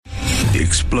The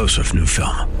explosive new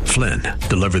film, Flynn,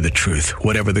 deliver the truth,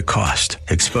 whatever the cost,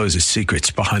 exposes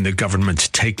secrets behind the government's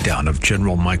takedown of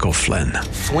General Michael Flynn.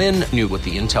 Flynn knew what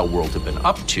the intel world had been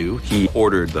up to. He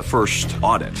ordered the first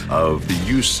audit of the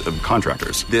use of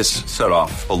contractors. This set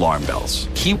off alarm bells.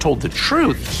 He told the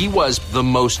truth. He was the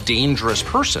most dangerous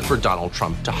person for Donald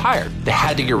Trump to hire. They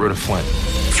had to get rid of Flynn.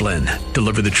 Flynn,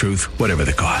 deliver the truth, whatever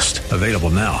the cost. Available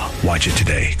now. Watch it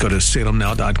today. Go to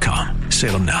salemnow.com.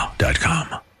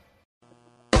 salemnow.com.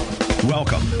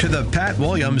 Welcome to the Pat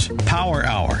Williams Power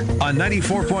Hour on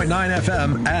 94.9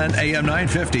 FM and AM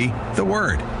 950, The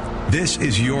Word. This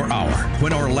is your hour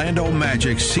when Orlando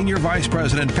Magic's Senior Vice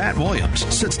President Pat Williams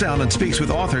sits down and speaks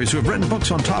with authors who have written books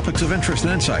on topics of interest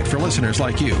and insight for listeners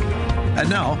like you. And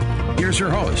now, here's your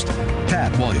host,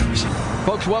 Pat Williams.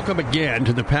 Folks, welcome again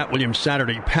to the Pat Williams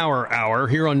Saturday Power Hour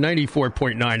here on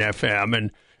 94.9 FM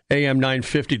and AM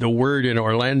 950, The Word in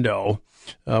Orlando.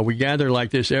 We gather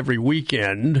like this every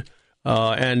weekend.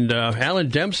 And Alan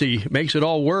Dempsey makes it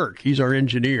all work. He's our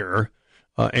engineer.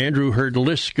 Andrew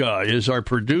Herdliska is our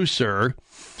producer.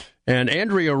 And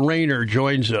Andrea Rayner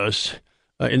joins us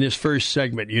in this first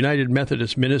segment. United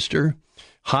Methodist minister,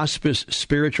 hospice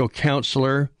spiritual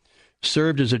counselor,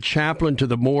 served as a chaplain to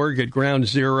the morgue at Ground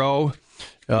Zero.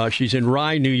 She's in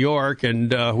Rye, New York,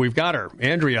 and we've got her.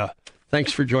 Andrea,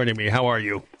 thanks for joining me. How are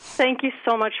you? Thank you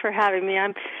so much for having me.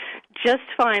 I'm just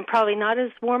fine. Probably not as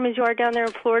warm as you are down there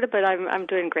in Florida, but I'm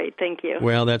doing great. Thank you.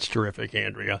 Well, that's terrific,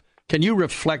 Andrea. Can you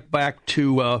reflect back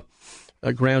to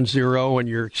Ground Zero and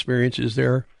your experiences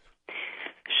there?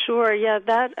 Sure. Yeah,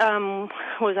 that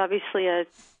was obviously a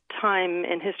time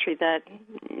in history that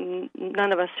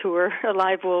none of us who were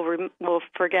alive will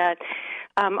forget.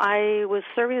 I was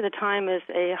serving at the time as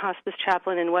a hospice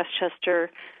chaplain in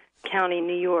Westchester County,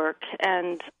 New York,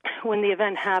 and when the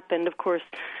event happened, of course,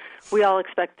 we all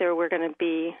expect there were going to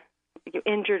be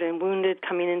injured and wounded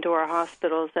coming into our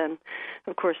hospitals, and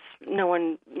of course, no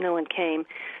one came.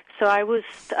 So I was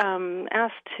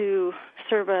asked to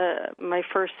serve my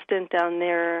first stint down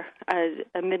there,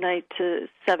 a midnight to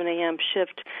 7 a.m.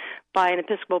 shift by an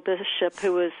Episcopal bishop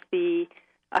who was the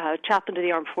chaplain to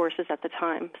the armed forces at the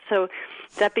time. So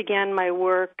that began my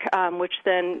work, which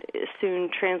then soon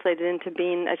translated into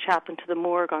being a chaplain to the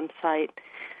morgue on site.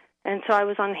 And so I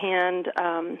was on hand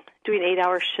doing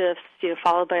 8-hour shifts,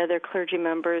 followed by other clergy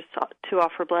members to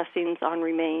offer blessings on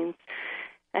remains.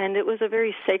 And it was a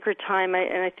very sacred time,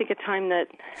 and I think a time that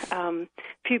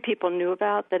few people knew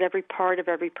about, that every part of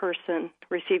every person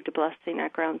received a blessing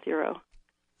at Ground Zero.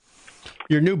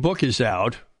 Your new book is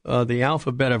out, The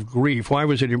Alphabet of Grief. Why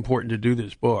was it important to do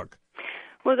this book?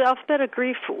 Well, The Alphabet of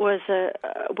Grief was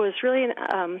really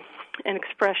an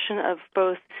expression of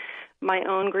both my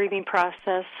own grieving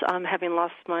process, having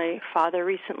lost my father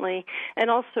recently,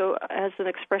 and also as an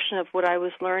expression of what I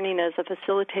was learning as a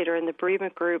facilitator in the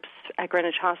bereavement groups at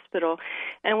Greenwich Hospital.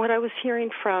 And what I was hearing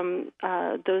from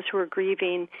those who were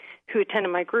grieving who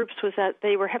attended my groups was that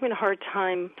they were having a hard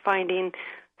time finding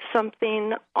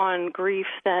something on grief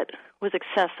that was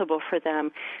accessible for them,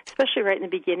 especially right in the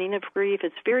beginning of grief.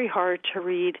 It's very hard to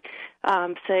read,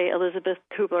 say, Elizabeth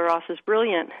Kubler-Ross's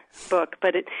brilliant book,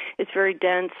 but it's very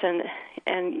dense, and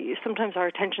sometimes our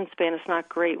attention span is not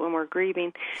great when we're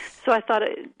grieving. So I thought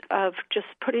of just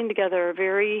putting together a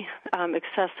very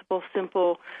accessible,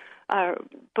 simple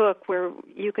book where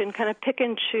you can kind of pick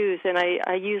and choose, and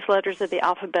I use letters of the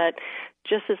alphabet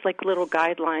just as like little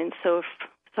guidelines. So if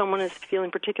someone is feeling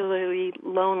particularly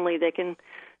lonely, they can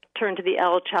turn to the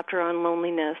L chapter on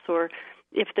loneliness, or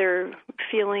if they're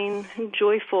feeling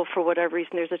joyful for whatever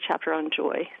reason, there's a chapter on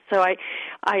joy. So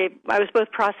I was both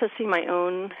processing my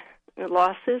own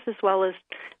losses as well as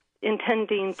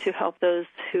intending to help those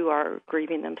who are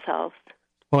grieving themselves.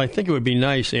 Well, I think it would be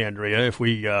nice, Andrea, if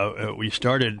we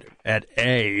started at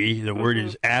A. The word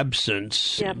is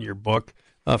absence in your book.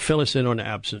 Fill us in on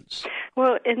absence.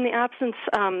 Well, in the absence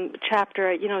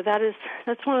chapter,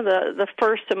 that's one of the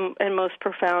first and most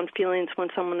profound feelings when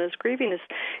someone is grieving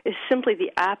is simply the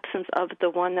absence of the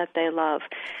one that they love.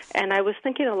 And I was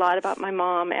thinking a lot about my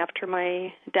mom after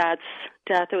my dad's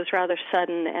death. It was rather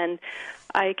sudden, and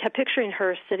I kept picturing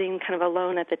her sitting kind of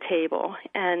alone at the table,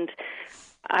 and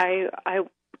I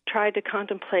tried to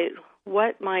contemplate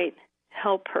what might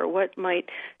help her, what might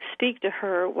speak to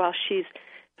her while she's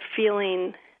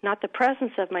feeling not the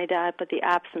presence of my dad, but the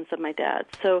absence of my dad.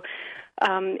 So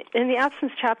in the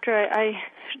absence chapter,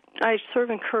 I sort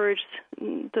of encouraged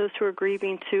those who are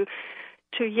grieving to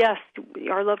yes,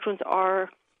 our loved ones are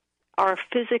are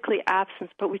physically absent,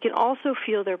 but we can also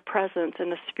feel their presence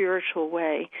in a spiritual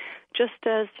way, just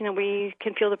as we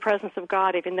can feel the presence of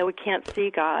God even though we can't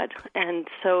see God. And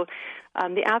so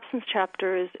the absence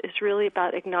chapter is really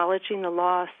about acknowledging the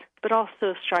loss, but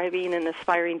also striving and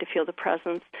aspiring to feel the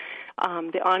presence,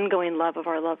 the ongoing love of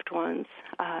our loved ones,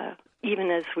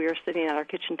 even as we are sitting at our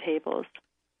kitchen tables.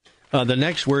 The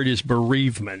next word is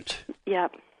bereavement.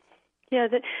 Yep. Yeah,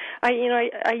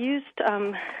 I used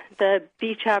the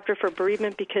B chapter for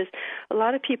bereavement because a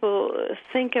lot of people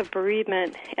think of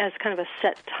bereavement as kind of a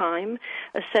set time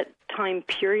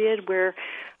period where,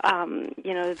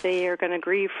 they are going to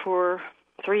grieve for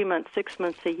 3 months, 6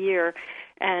 months, a year,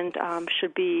 and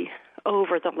should be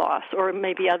over the loss. Or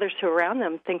maybe others who are around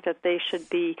them think that they should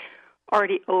be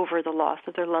already over the loss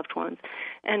of their loved ones.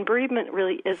 And bereavement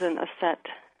really isn't a set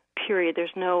period.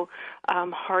 There's no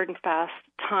hard and fast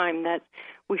time that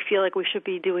we feel like we should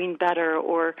be doing better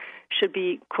or should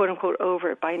be, quote unquote,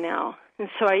 over it by now. And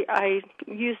so I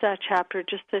use that chapter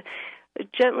just to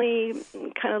gently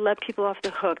kind of let people off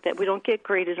the hook that we don't get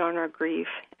graded on our grief,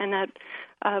 and that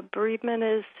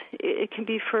bereavement it can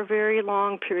be for a very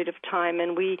long period of time,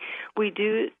 and we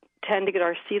do tend to get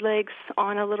our sea legs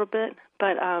on a little bit,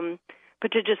 but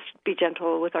to just be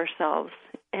gentle with ourselves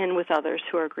and with others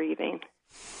who are grieving.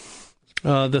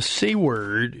 The C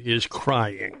word is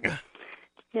crying.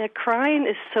 Yeah, crying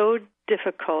is so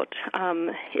difficult.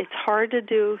 It's hard to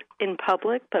do in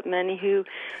public, but many who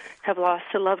have lost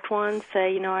a loved one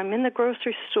say, I'm in the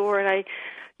grocery store and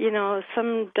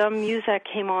some dumb music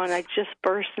came on, I just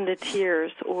burst into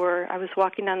tears, or I was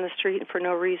walking down the street and for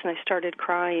no reason I started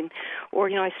crying, or,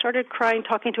 I started crying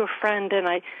talking to a friend and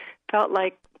I felt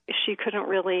like she couldn't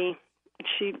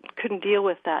deal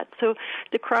with that. So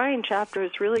the crying chapter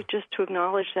is really just to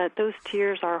acknowledge that those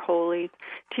tears are holy.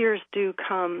 Tears do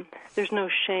come. There's no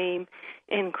shame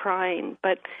in crying.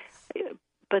 But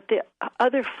the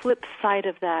other flip side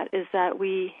of that is that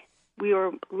we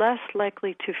are less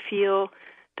likely to feel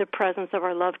the presence of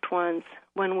our loved ones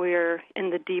when we're in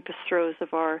the deepest throes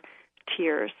of our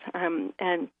tears.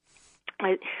 And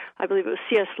I believe it was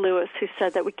C.S. Lewis who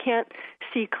said that we can't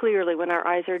see clearly when our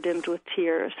eyes are dimmed with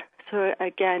tears. So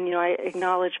again, I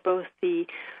acknowledge both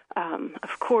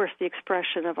of course, the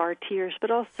expression of our tears, but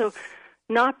also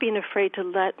not being afraid to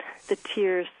let the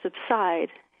tears subside.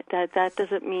 That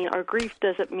doesn't mean our grief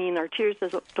doesn't mean our tears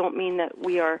don't mean that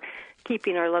we are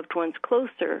keeping our loved ones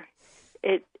closer.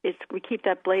 We keep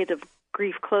that blade of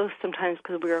grief close sometimes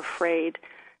because we're afraid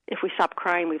if we stop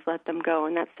crying, we've let them go,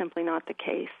 and that's simply not the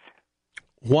case.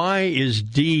 Why is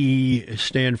D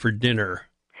stand for dinner?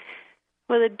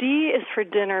 Well, the D is for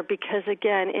dinner because,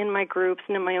 again, in my groups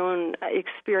and in my own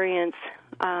experience,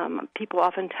 people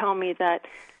often tell me that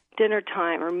dinner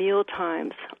time or meal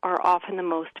times are often the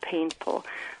most painful,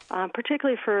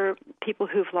 particularly for people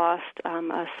who've lost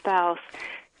a spouse.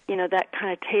 That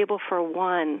kind of table for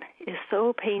one is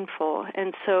so painful.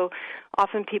 And so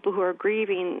often people who are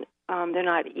grieving, they're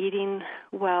not eating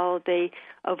well. They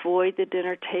avoid the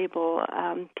dinner table.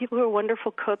 People who are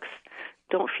wonderful cooks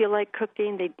don't feel like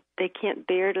cooking. They can't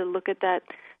bear to look at that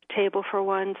table for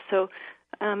one. So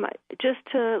just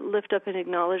to lift up and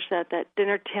acknowledge that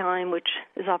dinner time, which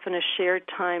is often a shared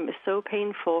time, is so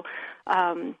painful.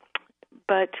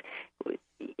 But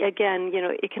again,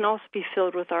 it can also be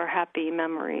filled with our happy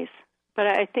memories. But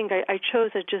I think I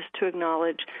chose it just to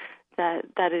acknowledge that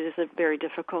it is a very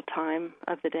difficult time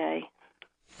of the day.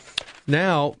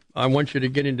 Now, I want you to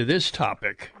get into this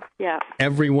topic. Yeah.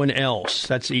 Everyone else.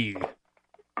 That's E.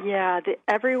 Yeah, the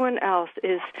everyone else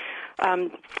is,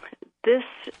 this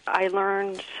I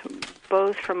learned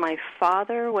both from my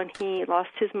father when he lost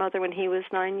his mother when he was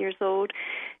 9 years old,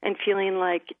 and feeling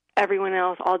like everyone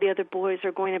else, all the other boys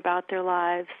are going about their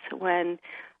lives when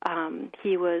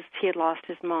he had lost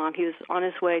his mom. He was on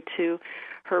his way to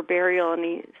her burial, and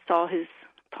he saw his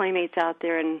playmates out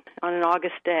there and on an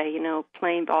August day,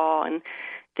 playing ball and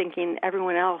thinking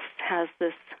everyone else has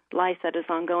this life that is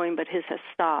ongoing, but his has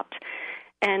stopped.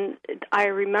 And I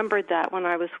remembered that when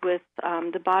I was with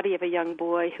the body of a young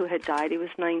boy who had died. He was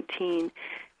 19.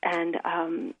 And,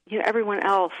 everyone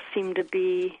else seemed to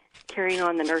be carrying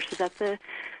on, the nurses at the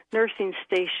nursing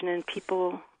station and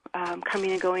people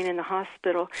coming and going in the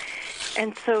hospital.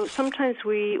 And so sometimes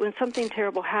when something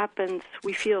terrible happens,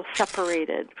 we feel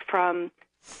separated from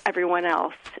everyone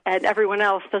else. And everyone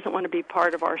else doesn't want to be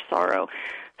part of our sorrow.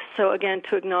 So again,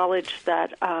 to acknowledge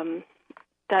that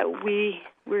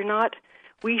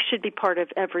we should be part of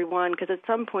everyone, because at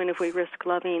some point, if we risk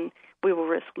loving, we will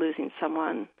risk losing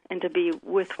someone, and to be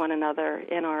with one another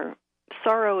in our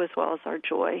sorrow as well as our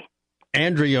joy.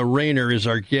 Andrea Rayner is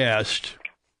our guest,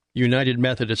 United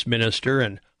Methodist minister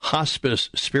and hospice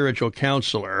spiritual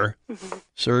counselor,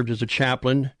 served as a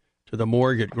chaplain to the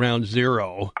morgue at Ground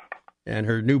Zero, and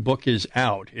her new book is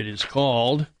out. It is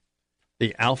called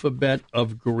The Alphabet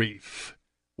of Grief,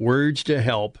 Words to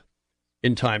Help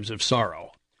in Times of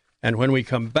Sorrow. And when we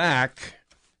come back,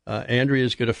 Andrea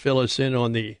is going to fill us in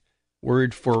on the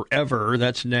word forever.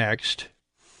 That's next.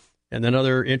 And then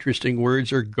other interesting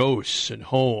words are ghosts and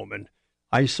home and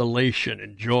isolation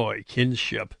and joy,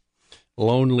 kinship,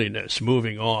 loneliness,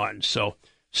 moving on. So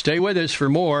stay with us for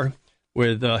more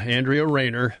with Andrea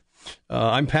Rayner.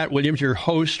 I'm Pat Williams, your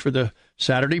host for the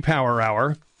Saturday Power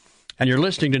Hour, and you're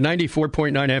listening to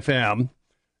 94.9 FM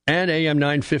and AM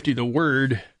 950 The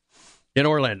Word in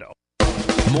Orlando.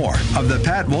 More of the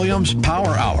Pat Williams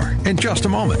Power Hour in just a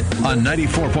moment on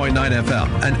 94.9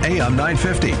 FM and AM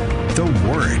 950 The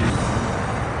Word.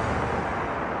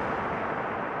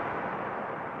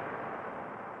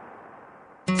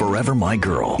 Forever My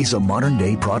Girl is a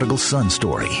modern-day prodigal son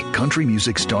story. Country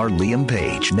music star Liam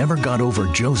Page never got over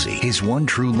Josie, his one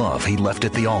true love he left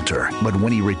at the altar. But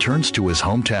when he returns to his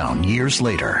hometown years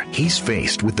later, he's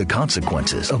faced with the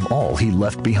consequences of all he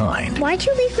left behind. Why'd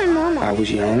you leave my mama? I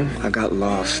was young. I got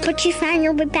lost. But you found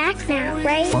your way back now,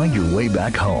 right? Find your way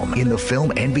back home in the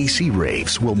film NBC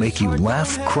Raves will make you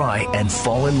laugh, cry, and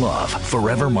fall in love.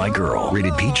 Forever My Girl.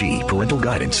 Rated PG. Parental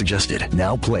guidance suggested.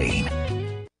 Now playing.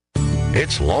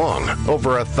 It's long,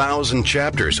 over 1,000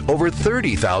 chapters, over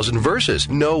 30,000 verses.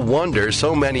 No wonder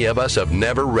so many of us have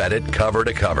never read it cover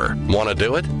to cover. Want to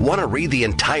do it? Want to read the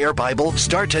entire Bible?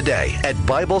 Start today at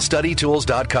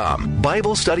BibleStudyTools.com.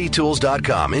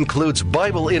 BibleStudyTools.com includes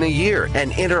Bible in a Year,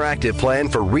 an interactive plan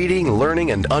for reading,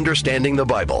 learning, and understanding the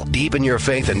Bible. Deepen your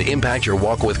faith and impact your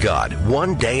walk with God,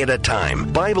 one day at a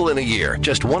time. Bible in a Year,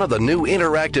 just one of the new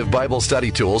interactive Bible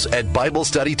study tools at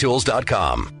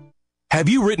BibleStudyTools.com. Have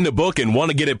you written a book and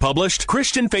want to get it published?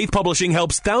 Christian Faith Publishing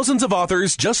helps thousands of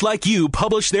authors just like you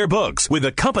publish their books with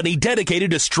a company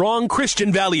dedicated to strong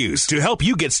Christian values. To help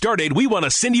you get started, we want to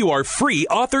send you our free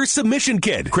author submission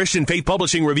kit. Christian Faith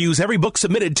Publishing reviews every book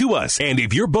submitted to us, and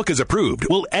if your book is approved,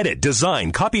 we'll edit,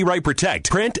 design, copyright protect,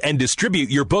 print, and distribute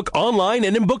your book online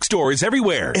and in bookstores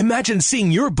everywhere. Imagine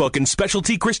seeing your book in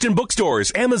specialty Christian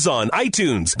bookstores, Amazon,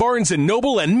 iTunes, Barnes &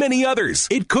 Noble, and many others.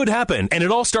 It could happen, and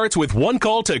it all starts with one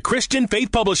call to Christian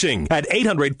Faith Publishing at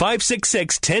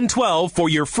 800-566-1012 for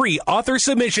your free author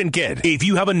submission kit. If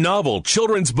you have a novel,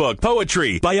 children's book,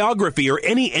 poetry, biography, or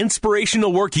any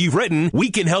inspirational work you've written,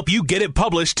 we can help you get it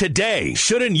published today.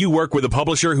 Shouldn't you work with a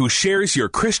publisher who shares your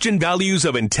Christian values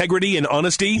of integrity and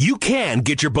honesty? You can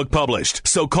get your book published.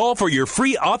 So call for your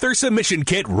free author submission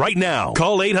kit right now.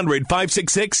 Call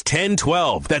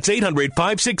 800-566-1012. That's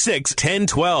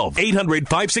 800-566-1012.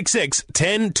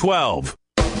 800-566-1012.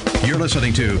 You're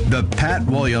listening to the Pat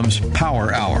Williams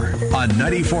Power Hour on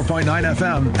 94.9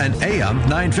 FM and AM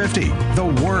 950, The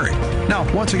Word. Now,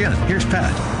 once again, here's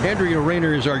Pat. Andrea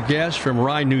Rayner is our guest from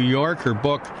Rye, New York. Her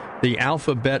book, The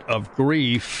Alphabet of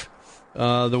Grief.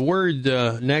 The word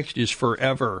next is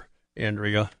forever,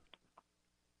 Andrea.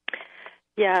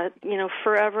 Yeah,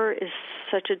 forever is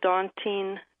such a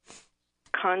daunting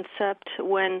concept.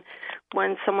 When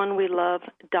someone we love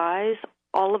dies,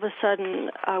 all of a sudden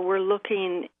we're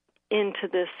looking into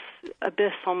this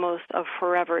abyss almost of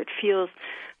forever. It feels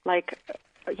like,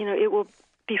 it will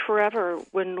be forever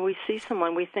when we see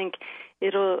someone. We think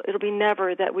it'll be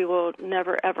never, that we will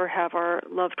never ever have our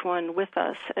loved one with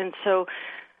us. And so,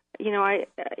 I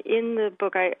in the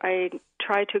book I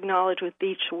try to acknowledge with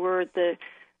each word the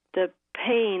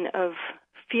pain of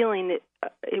feeling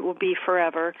it will be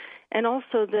forever, and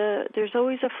also there's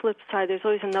always a flip side. There's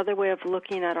always another way of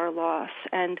looking at our loss,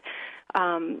 and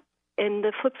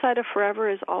the flip side of forever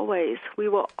is always. We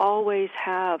will always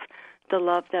have the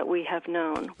love that we have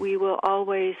known. We will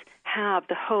always have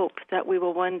the hope that we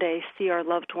will one day see our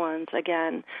loved ones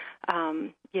again,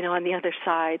 on the other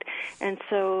side. And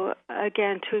so,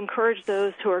 again, to encourage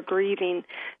those who are grieving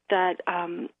that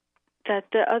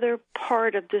the other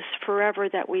part of this forever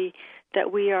that we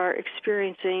are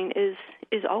experiencing is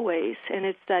always, and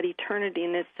it's that eternity,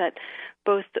 and it's that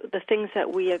both the things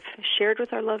that we have shared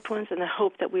with our loved ones and the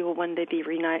hope that we will one day be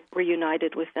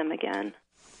reunited with them again.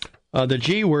 The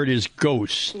G word is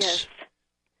ghosts. Yes.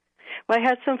 Well, I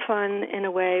had some fun in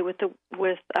a way with the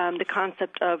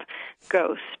concept of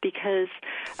ghosts, because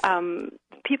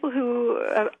people who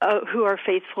are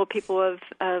faithful, people of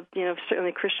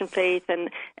certainly Christian faith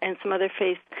and some other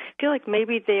faiths, feel like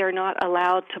maybe they are not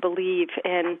allowed to believe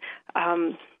in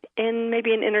in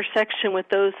maybe an intersection with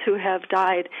those who have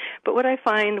died. But what I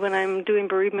find when I'm doing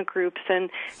bereavement groups and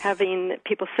having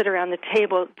people sit around the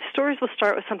table, stories will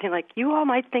start with something like, you all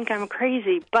might think I'm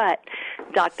crazy, but ...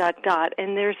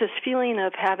 And there's this feeling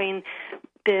of having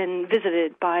been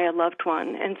visited by a loved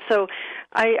one. And so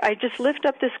I just lift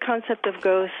up this concept of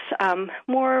ghosts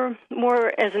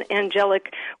more as an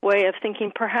angelic way of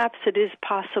thinking perhaps it is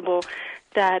possible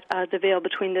that the veil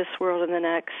between this world and the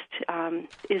next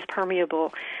is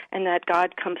permeable, and that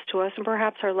God comes to us, and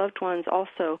perhaps our loved ones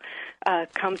also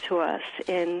come to us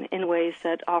in ways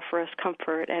that offer us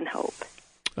comfort and hope.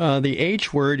 The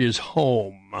H word is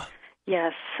home.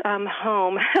 Yes,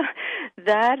 home.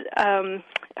 That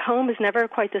home is never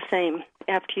quite the same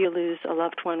after you lose a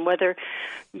loved one, whether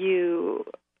you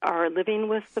are living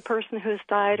with the person who has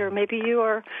died, or maybe you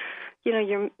are,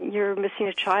 you're missing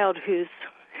a child who's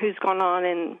gone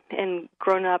on and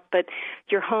grown up, but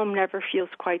your home never feels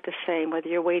quite the same, whether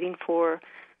you're waiting for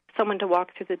someone to walk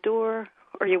through the door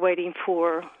or you're waiting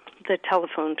for the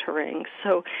telephone to ring.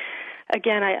 So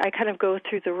again, I kind of go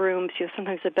through the rooms.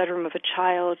 Sometimes the bedroom of a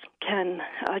child can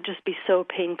just be so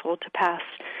painful to pass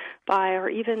by, or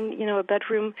even, a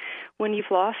bedroom when you've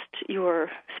lost your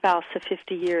spouse of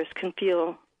 50 years can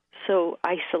feel so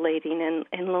isolating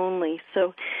and lonely.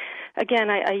 So again,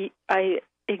 I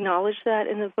acknowledge that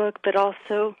in the book, but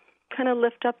also kind of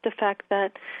lift up the fact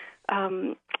that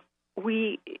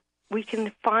we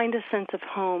can find a sense of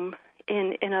home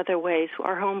in other ways.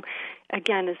 Our home,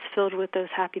 again, is filled with those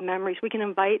happy memories. We can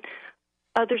invite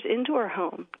others into our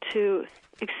home to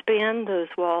expand those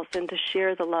walls and to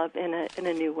share the love in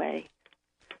a new way.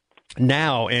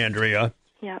 Now, Andrea,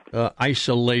 yeah,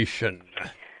 isolation.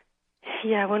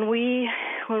 Yeah, when we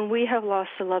have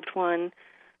lost a loved one,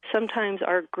 sometimes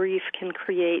our grief can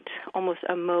create almost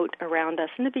a moat around us.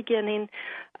 In the beginning,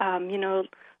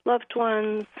 loved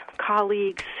ones,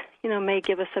 colleagues, may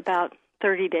give us about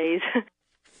 30 days,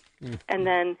 and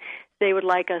then they would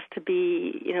like us to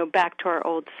be, back to our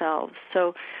old selves.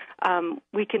 So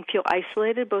we can feel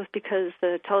isolated, both because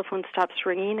the telephone stops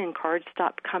ringing and cards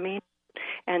stop coming,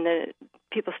 and the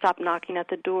people stop knocking at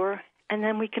the door. And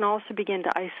then we can also begin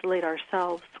to isolate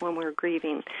ourselves when we're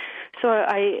grieving. So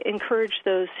I encourage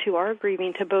those who are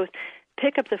grieving to both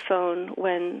pick up the phone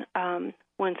when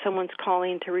someone's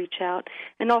calling to reach out,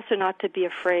 and also not to be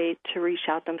afraid to reach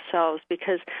out themselves,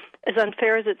 because as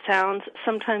unfair as it sounds,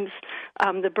 sometimes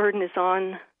the burden is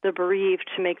on the bereaved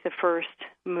to make the first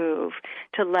move,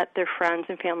 to let their friends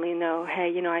and family know,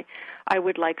 hey, I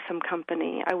would like some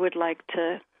company. I would like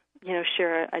to,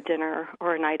 share a dinner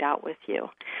or a night out with you.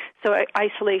 So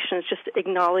isolation is just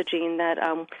acknowledging that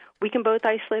we can both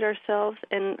isolate ourselves,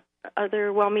 and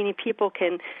other well-meaning people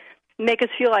can make us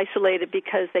feel isolated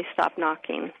because they stop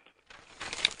knocking.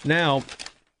 Now,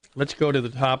 let's go to the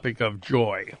topic of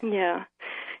joy. Yeah.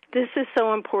 This is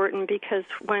so important because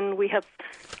when we have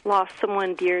lost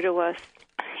someone dear to us,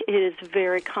 it is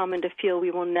very common to feel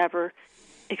we will never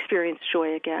experience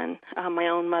joy again. My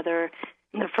own mother,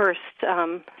 in the first,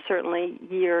 certainly,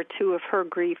 year or two of her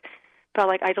grief, felt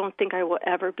like, I don't think I will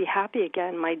ever be happy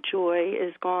again. My joy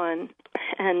is gone.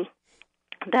 And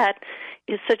that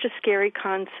is such a scary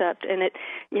concept, and it,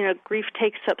 grief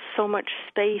takes up so much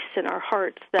space in our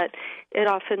hearts that it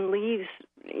often leaves,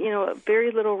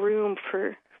 very little room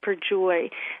for joy.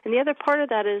 And the other part of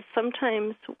that is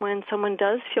sometimes when someone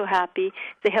does feel happy,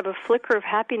 they have a flicker of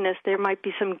happiness, there might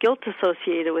be some guilt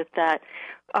associated with that.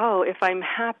 Oh, if I'm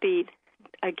happy,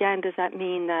 again, does that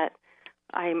mean that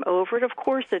I'm over it? Of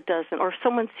course it doesn't. Or if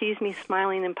someone sees me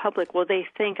smiling in public, well, they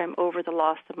think I'm over the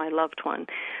loss of my loved one.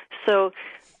 So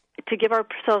to give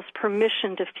ourselves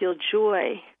permission to feel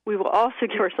joy, we will also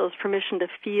give ourselves permission to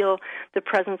feel the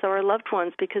presence of our loved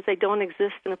ones, because they don't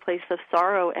exist in a place of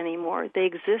sorrow anymore. They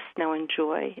exist now in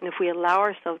joy. And if we allow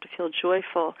ourselves to feel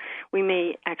joyful, we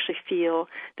may actually feel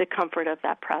the comfort of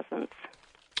that presence.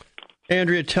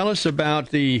 Andrea, tell us about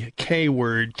the K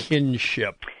word,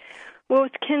 kinship. Well,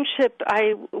 with kinship,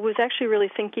 I was actually really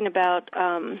thinking about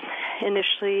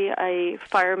initially a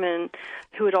fireman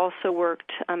who had also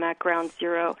worked at Ground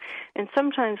Zero. And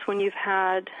sometimes when you've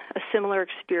had a similar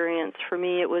experience, for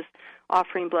me it was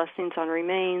offering blessings on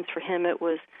remains. For him it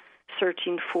was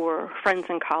searching for friends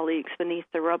and colleagues beneath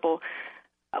the rubble.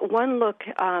 One look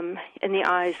in the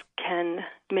eyes can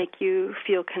make you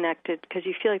feel connected, because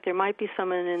you feel like there might be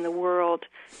someone in the world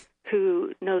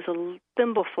who knows a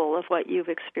thimbleful of what you've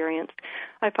experienced.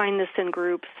 I find this in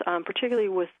groups, particularly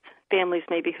with families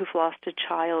maybe who've lost a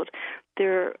child.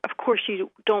 Of course,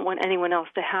 you don't want anyone else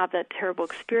to have that terrible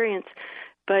experience,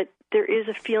 but there is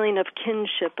a feeling of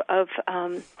kinship, of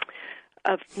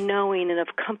knowing and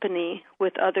of company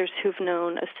with others who've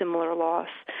known a similar loss.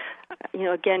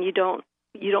 Again,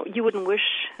 you wouldn't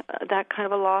wish that kind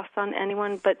of a loss on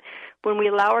anyone, but when we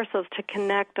allow ourselves to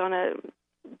connect on a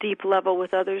deep level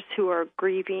with others who are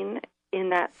grieving in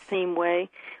that same way,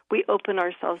 we open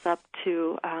ourselves up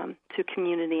to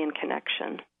community and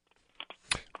connection.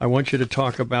 I want you to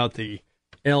talk about the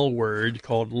L word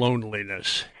called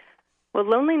loneliness. Well,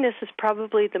 loneliness is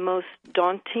probably the most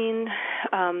daunting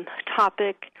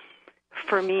topic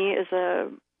for me as a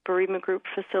bereavement group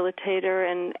facilitator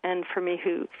and for me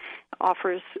who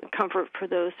offers comfort for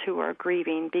those who are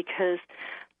grieving, because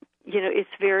it's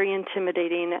very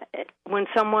intimidating. When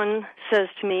someone says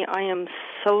to me, I am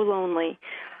so lonely,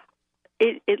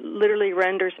 it literally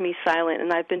renders me silent,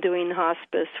 and I've been doing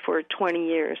hospice for 20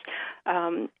 years.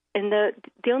 And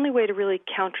the only way to really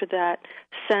counter that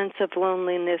sense of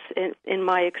loneliness, in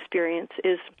my experience,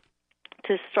 is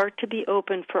to start to be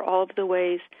open for all of the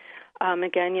ways.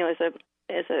 Again,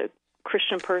 as a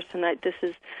Christian person, that this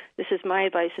is my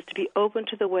advice, is to be open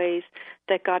to the ways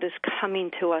that God is coming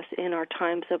to us in our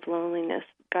times of loneliness.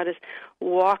 God is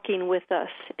walking with us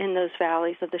in those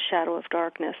valleys of the shadow of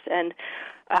darkness. And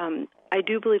I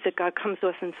do believe that God comes to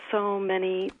us in so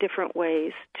many different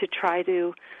ways to try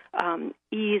to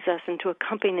ease us and to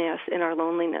accompany us in our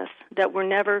loneliness, that we're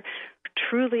never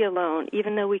truly alone,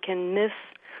 even though we can miss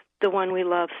the one we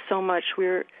love so much.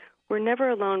 We're never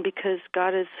alone because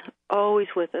God is always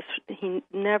with us. He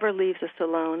never leaves us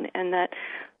alone, and that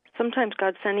sometimes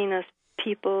God's sending us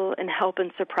people and help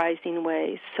in surprising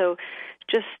ways. So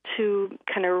just to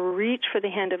kind of reach for the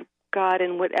hand of God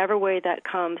in whatever way that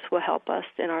comes will help us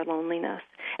in our loneliness.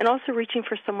 And also reaching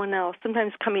for someone else,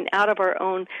 sometimes coming out of our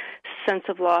own sense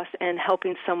of loss and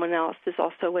helping someone else is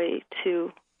also a way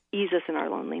to ease us in our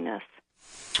loneliness.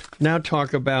 Now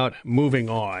talk about moving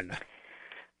on.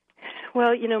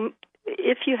 Well,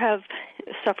 if you have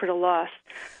suffered a loss,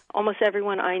 almost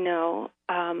everyone I know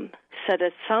said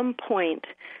at some point,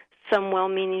 some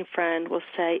well-meaning friend will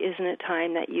say, isn't it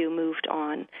time that you moved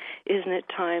on? Isn't it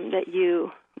time that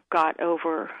you got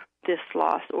over this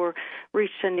loss or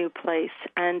reached a new place?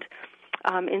 And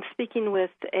in speaking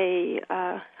with a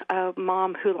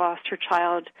mom who lost her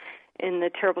child in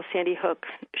the terrible Sandy Hook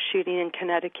shooting in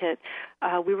Connecticut,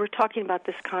 we were talking about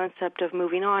this concept of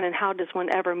moving on and how does one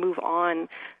ever move on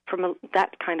from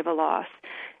that kind of a loss.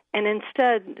 And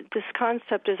instead, this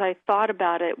concept, as I thought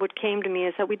about it, what came to me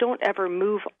is that we don't ever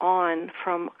move on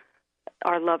from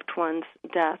our loved one's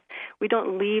death. We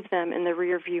don't leave them in the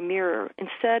rearview mirror.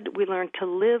 Instead, we learn to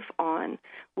live on.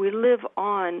 We live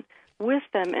on with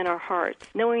them in our hearts,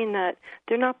 knowing that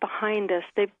they're not behind us.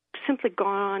 They've simply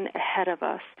gone ahead of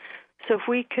us. So if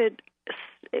we could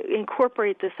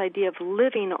incorporate this idea of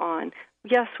living on,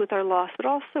 yes, with our loss, but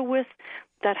also with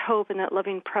that hope and that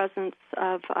loving presence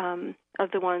of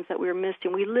the ones that we're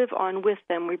missing. We live on with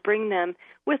them. We bring them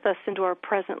with us into our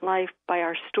present life by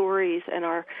our stories and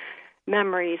our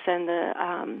memories and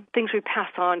the things we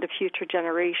pass on to future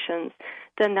generations.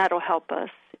 Then that'll help us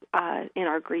in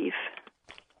our grief.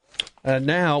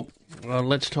 Now,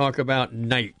 let's talk about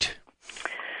night.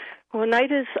 Well,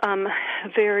 night is a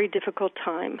very difficult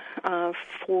time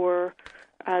for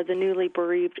the newly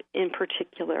bereaved in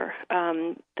particular.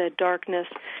 The darkness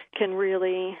can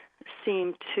really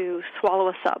seem to swallow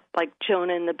us up like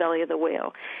Jonah in the belly of the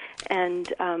whale.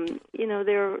 And,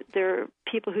 there are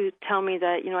people who tell me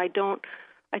that, I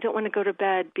don't want to go to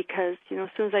bed because, as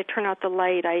soon as I turn out the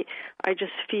light, I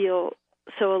just feel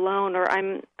so alone, or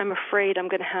I'm afraid I'm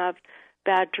going to have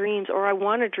bad dreams, or I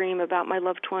want to dream about my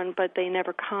loved one, but they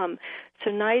never come. So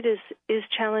night is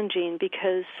challenging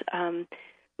because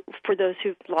for those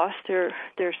who've lost their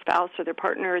spouse or their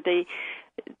partner, they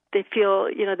feel,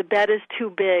 the bed is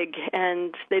too big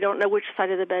and they don't know which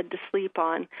side of the bed to sleep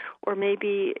on. Or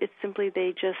maybe it's simply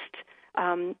they just,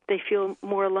 they feel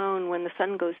more alone when the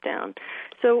sun goes down.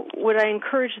 So what I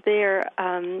encourage there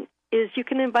is you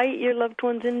can invite your loved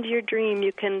ones into your dream.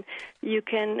 You can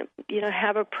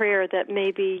have a prayer that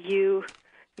maybe you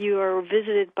are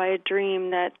visited by a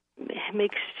dream that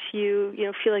makes you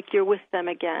feel like you're with them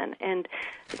again, and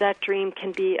that dream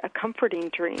can be a comforting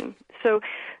dream. So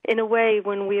in a way,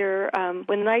 when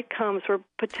when night comes, we're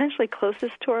potentially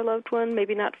closest to our loved one,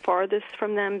 maybe not farthest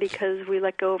from them, because we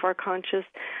let go of our conscious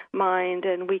mind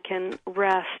and we can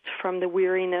rest from the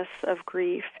weariness of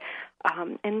grief,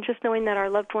 and just knowing that our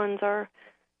loved ones are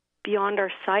beyond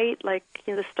our sight, like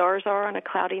the stars are on a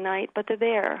cloudy night, but they're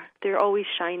there. They're always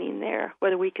shining there,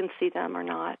 whether we can see them or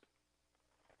not.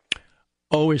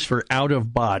 O is for out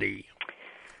of body.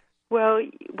 Well,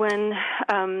 when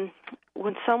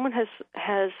someone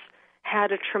has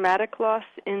had a traumatic loss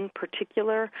in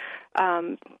particular,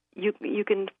 you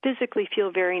can physically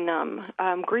feel very numb.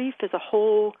 Grief is a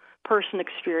whole person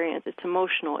experience. It's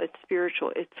emotional, it's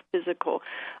spiritual, it's physical.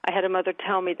 I had a mother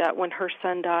tell me that when her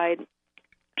son died,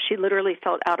 she literally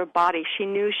felt out of body. She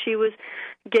knew she was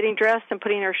getting dressed and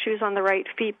putting her shoes on the right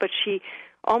feet, but she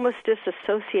almost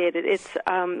disassociated.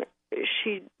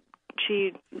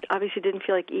 She obviously didn't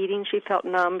feel like eating. She felt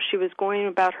numb. She was going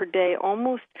about her day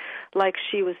almost like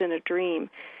she was in a dream.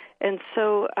 And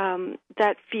so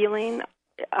that feeling,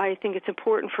 I think it's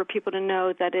important for people to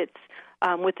know that it's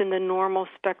within the normal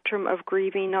spectrum of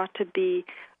grieving, not to be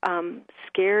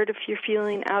scared if you're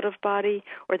feeling out of body,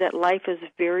 or that life is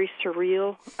very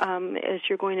surreal as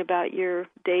you're going about your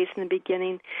days in the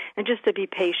beginning, and just to be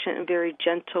patient and very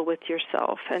gentle with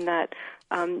yourself, and that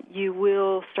you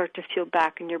will start to feel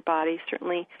back in your body.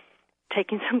 Certainly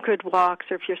taking some good walks,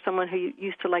 or if you're someone who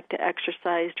used to like to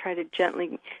exercise, try to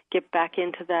gently get back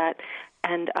into that,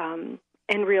 and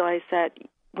realize that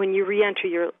when you re-enter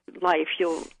your life,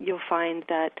 you'll find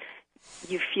that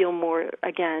you feel more,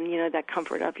 again, that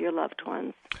comfort of your loved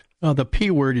ones. The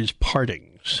P word is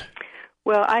partings.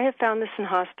 Well, I have found this in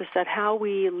hospice, that how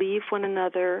we leave one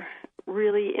another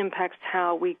really impacts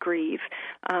how we grieve.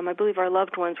 I believe our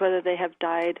loved ones, whether they have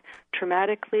died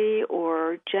traumatically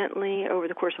or gently over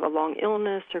the course of a long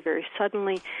illness or very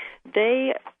suddenly,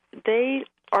 they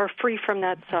are free from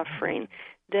that suffering.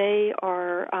 They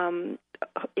are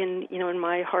in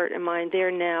my heart and mind, they're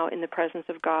now in the presence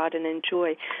of God and in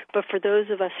joy. But for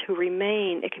those of us who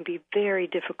remain, it can be very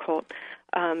difficult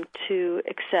to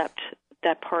accept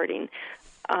that parting.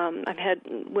 I've had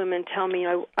women tell me,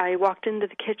 I walked into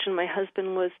the kitchen, my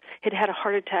husband had a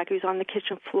heart attack, he was on the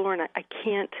kitchen floor, and I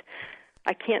can't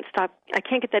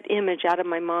get that image out of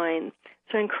my mind.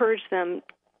 So I encourage them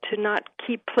to not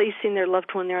keep placing their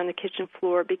loved one there on the kitchen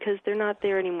floor, because they're not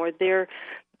there anymore.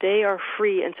 They are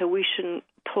free, and so we shouldn't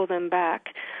pull them back.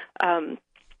 And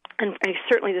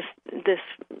certainly this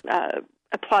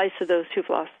applies to those who've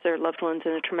lost their loved ones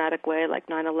in a traumatic way, like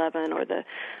 9/11 or the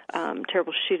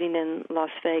terrible shooting in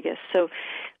Las Vegas. So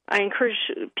I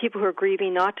encourage people who are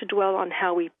grieving not to dwell on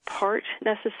how we part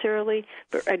necessarily,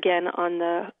 but again on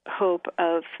the hope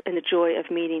of and the joy of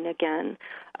meeting again.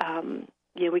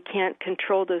 We can't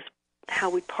control how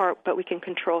we part, but we can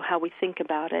control how we think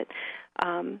about it.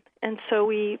 And so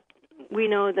we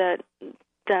know that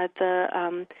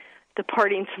the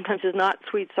parting sometimes is not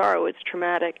sweet sorrow; it's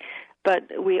traumatic.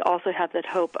 But we also have that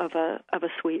hope of a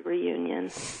sweet reunion.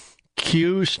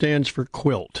 Q stands for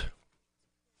quilt.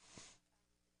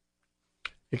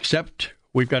 Except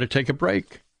we've got to take a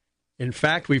break. In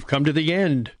fact, we've come to the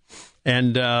end,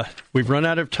 and we've run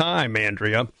out of time,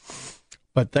 Andrea.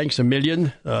 But thanks a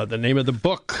million. The name of the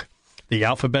book, The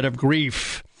Alphabet of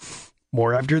Grief.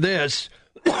 More after this.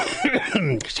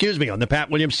 Excuse me, on the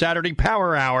Pat Williams Saturday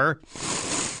Power Hour.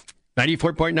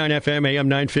 94.9 FM, AM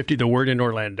 950, The Word in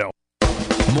Orlando.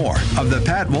 More of the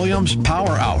Pat Williams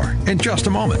Power Hour in just a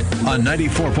moment on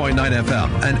 94.9 FM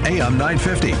and AM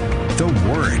 950, The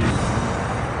Word.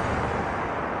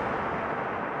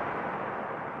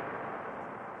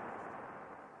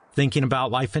 Thinking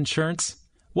about life insurance?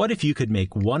 What if you could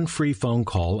make one free phone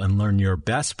call and learn your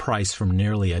best price from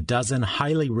nearly a dozen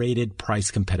highly rated,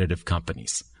 price-competitive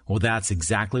companies? Well, that's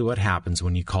exactly what happens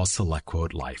when you call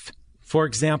SelectQuote Life. For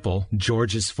example,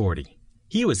 George is 40.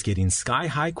 He was getting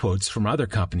sky-high quotes from other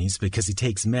companies because he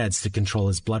takes meds to control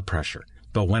his blood pressure.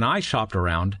 But when I shopped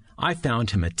around, I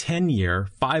found him a 10-year,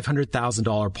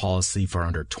 $500,000 policy for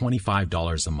under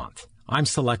 $25 a month. I'm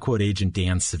SelectQuote agent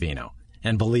Dan Savino.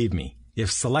 And believe me, if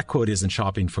SelectQuote isn't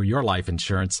shopping for your life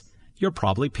insurance, you're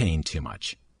probably paying too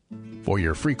much. For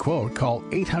your free quote, call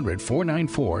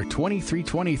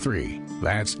 800-494-2323.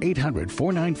 That's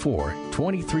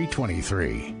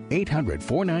 800-494-2323.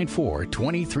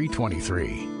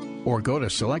 800-494-2323. Or go to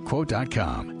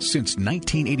SelectQuote.com. Since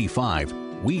 1985,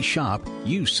 we shop,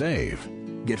 you save.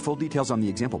 Get full details on the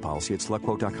example policy at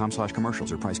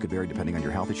SelectQuote.com/commercials. Or price could vary depending on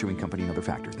your health, issuing company, and other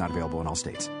factors. Not available in all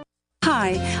states.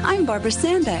 Hi, I'm Barbara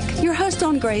Sandbeck, your host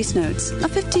on Grace Notes, a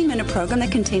 15-minute program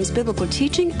that contains biblical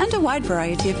teaching and a wide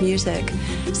variety of music.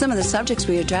 Some of the subjects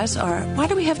we address are why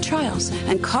do we have trials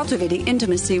and cultivating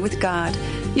intimacy with God.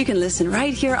 You can listen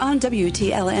right here on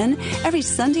WTLN every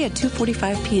Sunday at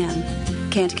 2:45 p.m.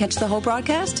 Can't catch the whole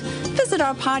broadcast? Visit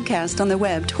our podcast on the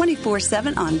web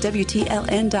 24/7 on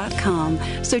WTLN.com.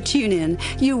 So tune in.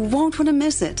 You won't want to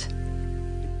miss it.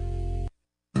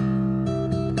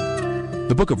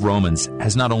 The book of Romans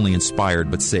has not only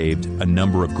inspired but saved a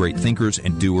number of great thinkers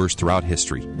and doers throughout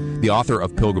history. The author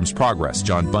of Pilgrim's Progress,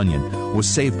 John Bunyan, was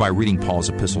saved by reading Paul's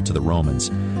epistle to the Romans.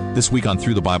 This week on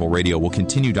Through the Bible Radio, we'll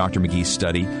continue Dr. McGee's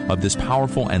study of this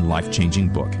powerful and life-changing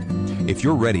book. If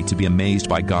you're ready to be amazed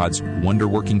by God's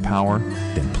wonder-working power,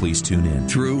 then please tune in.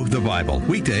 Through the Bible,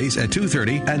 weekdays at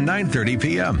 2:30 and 9:30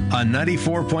 p.m. on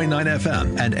 94.9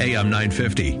 FM and AM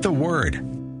 950. The Word.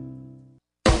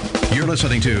 You're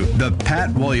listening to the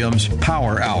Pat Williams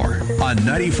Power Hour on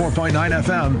 94.9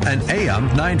 FM and AM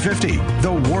 950.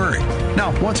 The Word.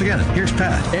 Now, once again, here's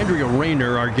Pat. Andrea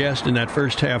Rayner, our guest in that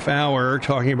first half hour,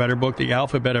 talking about her book, The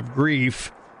Alphabet of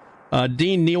Grief.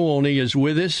 Dean Neoli is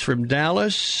with us from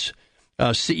Dallas,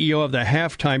 CEO of the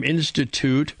Halftime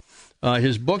Institute.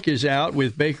 His book is out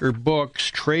with Baker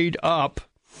Books, Trade Up,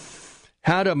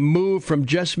 How to Move from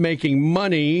Just Making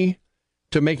Money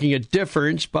to Making a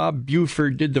Difference. Bob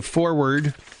Buford did the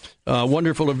foreword.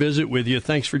 Wonderful to visit with you.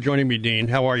 Thanks for joining me, Dean.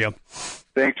 How are you?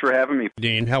 Thanks for having me.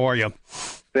 Dean, how are you?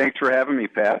 Thanks for having me,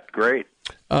 Pat. Great.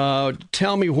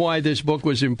 Tell me why this book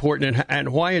was important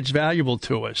and why it's valuable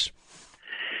to us.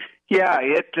 Yeah,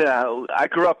 I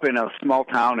grew up in a small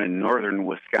town in northern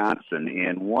Wisconsin,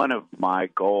 and one of my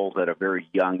goals at a very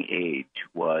young age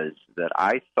was that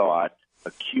I thought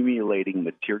accumulating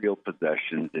material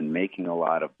possessions and making a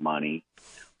lot of money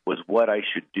was what I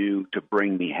should do to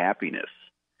bring me happiness.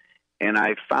 And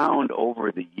I found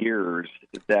over the years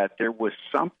that there was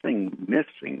something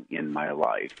missing in my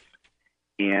life.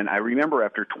 And I remember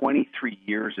after 23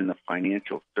 years in the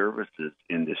financial services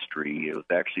industry, it was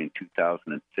actually in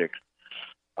 2006,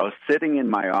 I was sitting in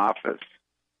my office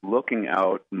looking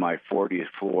out my 40th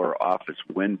floor office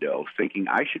window thinking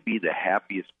I should be the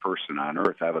happiest person on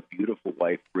earth. I have a beautiful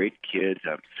wife, great kids,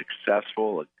 I'm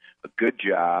successful, a good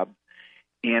job.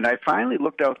 And I finally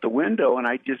looked out the window and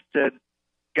I just said,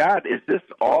 God, is this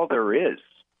all there is?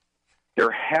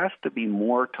 There has to be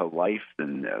more to life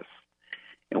than this.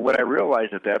 And what I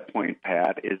realized at that point,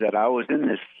 Pat, is that I was in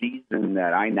this season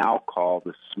that I now call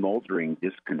the smoldering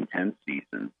discontent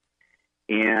season.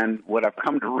 And what I've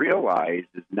come to realize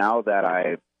is now that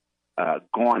I've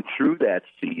gone through that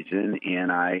season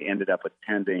and I ended up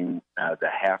attending the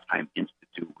Halftime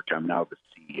Institute, which I'm now the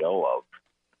CEO of,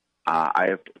 I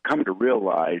have come to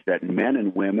realize that men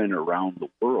and women around the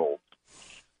world,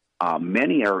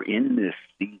 many are in this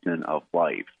season of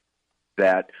life,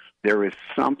 that there is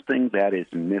something that is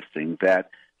missing,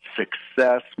 that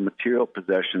success, material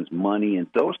possessions, money, and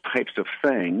those types of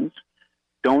things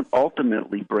don't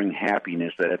ultimately bring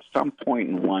happiness, that at some point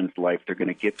in one's life they're going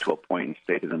to get to a point and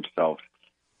say to themselves,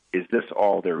 is this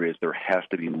all there is? There has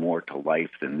to be more to life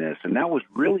than this. And that was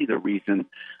really the reason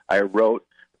I wrote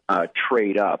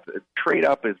Trade Up. Trade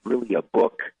Up is really a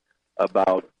book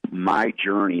about my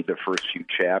journey, the first few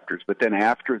chapters. But then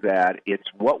after that, it's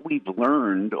what we've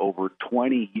learned over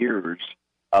 20 years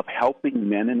of helping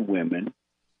men and women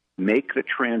make the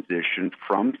transition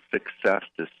from success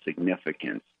to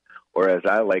significance, or as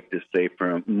I like to say,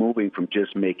 from moving from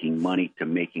just making money to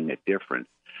making a difference.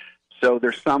 So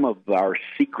there's some of our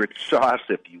secret sauce,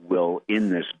 if you will, in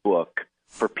this book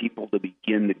for people to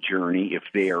begin the journey if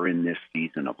they are in this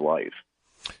season of life.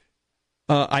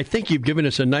 I think you've given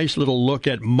us a nice little look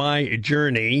at my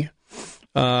journey.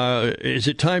 Is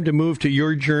it time to move to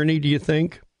your journey, do you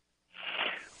think?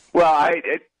 Well,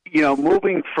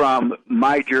 moving from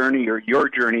my journey or your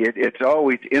journey, it's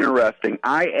always interesting.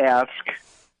 I ask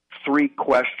three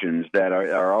questions that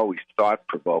are always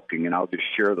thought-provoking, and I'll just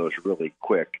share those really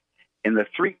quick. And the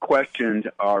three questions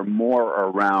are more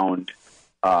around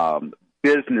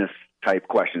business-type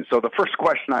questions. So the first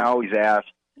question I always ask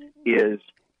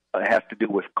has to do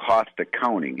with cost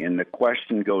accounting, and the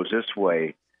question goes this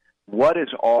way: what is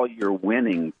all your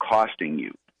winning costing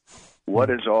you? What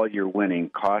is all your winning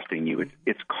costing you?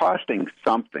 It's costing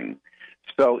something.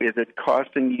 So is it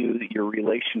costing you your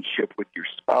relationship with your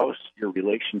spouse, your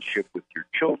relationship with your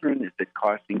children? Is it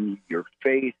costing you your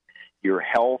faith, your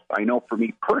health? I know for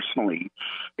me personally,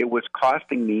 it was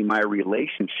costing me my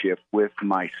relationship with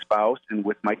my spouse and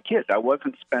with my kids. I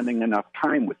wasn't spending enough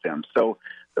time with them. So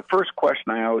the first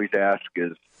question I always ask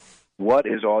is, what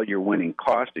is all your winning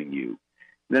costing you?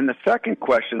 Then the second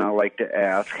question I like to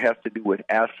ask has to do with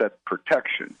asset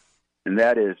protection, and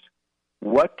that is,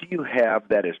 what do you have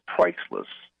that is priceless,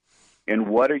 and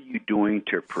what are you doing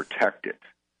to protect it?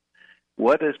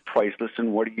 What is priceless,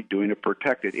 and what are you doing to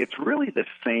protect it? It's really the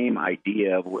same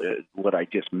idea of what I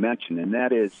just mentioned, and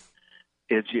that is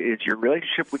your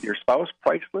relationship with your spouse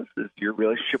priceless? Is your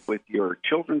relationship with your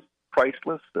children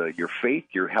priceless? Your faith,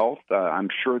 your health, I'm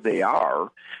sure they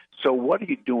are. So what are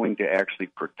you doing to actually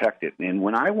protect it? And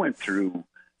when I went through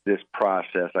this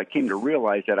process, I came to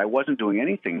realize that I wasn't doing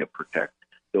anything to protect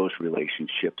those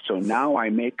relationships. So now I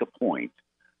make a point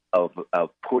of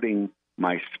putting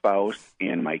my spouse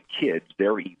and my kids,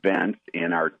 their events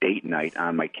and our date night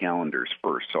on my calendars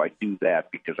first. So I do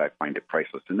that because I find it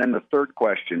priceless. And then the third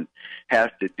question has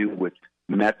to do with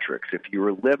metrics. If you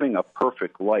were living a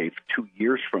perfect life 2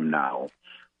 years from now,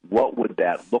 what would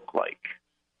that look like?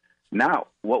 Now,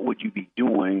 what would you be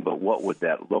doing, but what would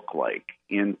that look like?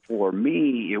 And for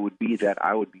me, it would be that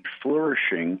I would be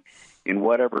flourishing in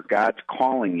whatever God's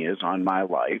calling is on my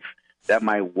life, that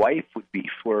my wife would be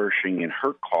flourishing in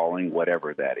her calling,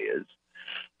 whatever that is,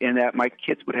 and that my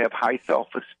kids would have high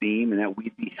self-esteem and that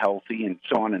we'd be healthy and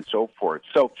so on and so forth.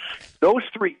 So those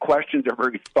three questions are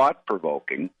very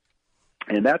thought-provoking,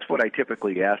 and that's what I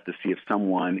typically ask to see if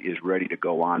someone is ready to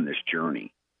go on this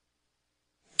journey.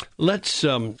 Let's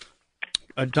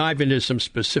dive into some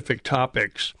specific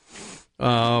topics.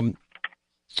 Start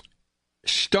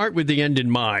with the end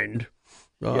in mind.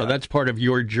 That's part of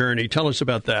your journey. Tell us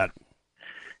about that.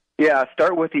 Yeah,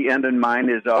 start with the end in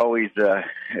mind is always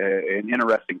an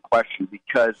interesting question,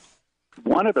 because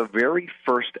one of the very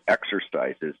first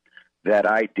exercises that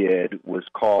I did was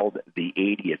called the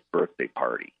 80th birthday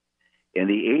party. And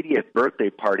the 80th birthday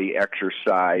party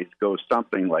exercise goes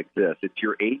something like this. It's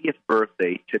your 80th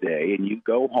birthday today, and you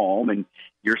go home, and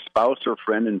your spouse or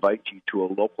friend invites you to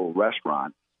a local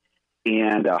restaurant,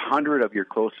 and 100 of your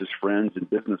closest friends and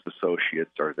business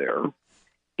associates are there,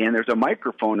 and there's a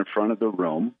microphone in front of the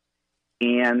room,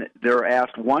 and they're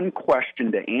asked one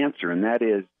question to answer, and that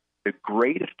is, the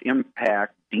greatest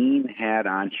impact Dean had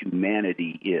on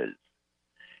humanity is.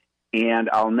 And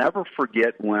I'll never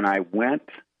forget when I went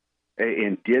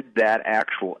and did that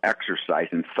actual exercise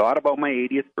and thought about my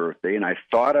 80th birthday, and I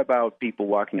thought about people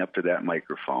walking up to that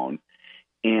microphone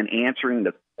and answering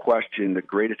the question, the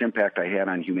greatest impact I had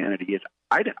on humanity is,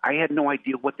 I had no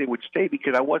idea what they would say,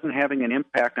 because I wasn't having an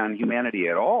impact on humanity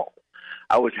at all.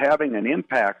 I was having an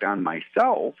impact on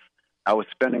myself. I was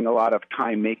spending a lot of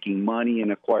time making money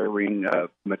and acquiring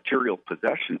material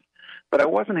possessions, but I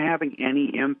wasn't having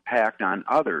any impact on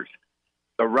others.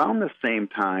 Around the same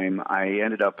time, I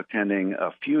ended up attending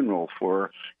a funeral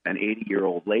for an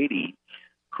 80-year-old lady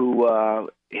who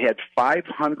had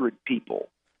 500 people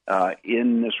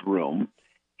in this room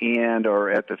and are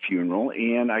at the funeral.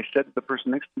 And I said to the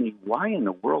person next to me, why in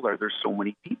the world are there so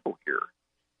many people here?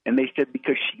 And they said,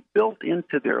 because she built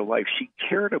into their life. She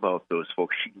cared about those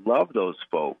folks. She loved those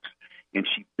folks, and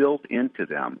she built into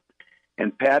them.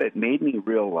 And, Pat, it made me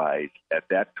realize at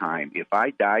that time, if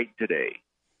I died today,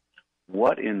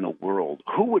 what in the world?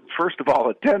 Who would, first of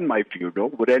all, attend my funeral?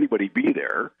 Would anybody be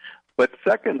there? But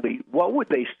secondly, what would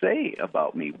they say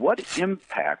about me? What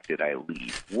impact did I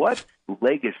leave? What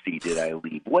legacy did I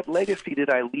leave? What legacy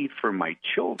did I leave for my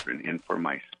children and for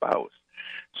my spouse?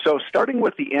 So starting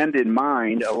with the end in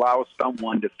mind allows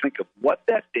someone to think of what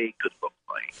that day could look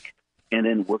like, and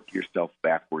then work yourself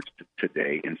backwards to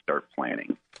today and start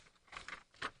planning.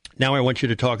 Now I want you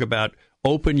to talk about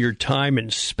open your time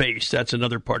and space. That's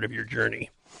another part of your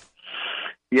journey.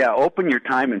 Yeah, open your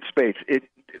time and space.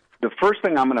 The first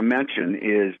thing I'm going to mention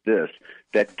is this,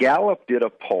 that Gallup did a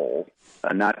poll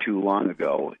not too long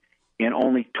ago, and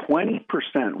only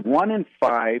 20%, 1 in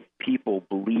 5 people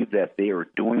believe that they are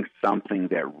doing something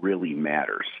that really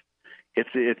matters.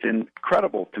 It's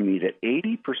incredible to me that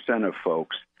 80% of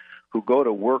folks who go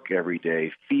to work every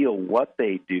day feel what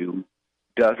they do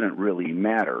doesn't really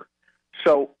matter.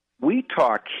 So we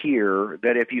talk here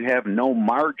that if you have no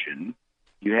margin,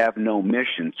 you have no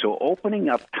mission. So opening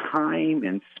up time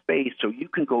and space so you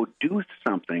can go do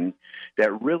something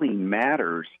that really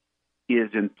matters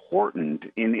is important.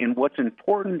 And what's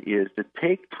important is to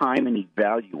take time and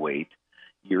evaluate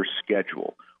your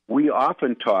schedule. We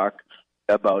often talk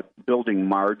about building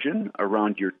margin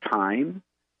around your time,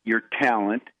 your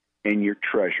talent, and your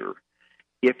treasure.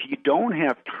 If you don't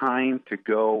have time to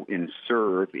go and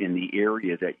serve in the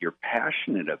area that you're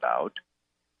passionate about,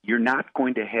 you're not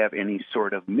going to have any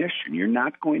sort of mission. You're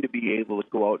not going to be able to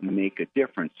go out and make a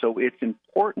difference. So it's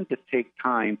important to take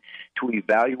time to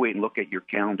evaluate and look at your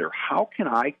calendar. How can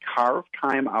I carve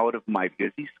time out of my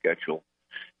busy schedule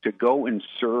to go and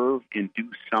serve and do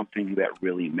something that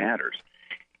really matters?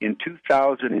 In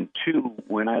 2002,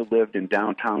 when I lived in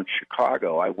downtown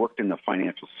Chicago, I worked in the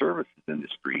financial services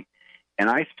industry, and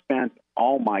I spent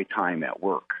all my time at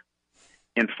work.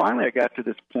 And finally, I got to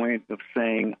this point of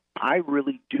saying, I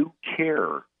really do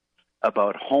care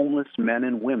about homeless men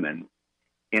and women.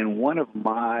 And one of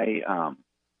my,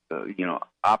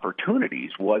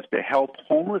 opportunities was to help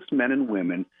homeless men and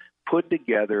women put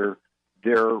together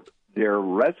their their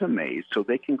resumes so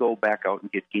they can go back out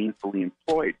and get gainfully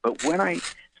employed. But when I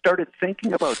started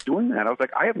thinking about doing that, I was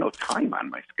like, I have no time on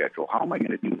my schedule. How am I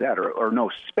going to do that? Or no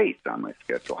space on my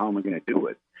schedule. How am I going to do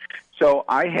it? So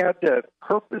I had to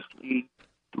purposely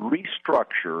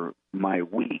restructure my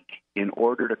week in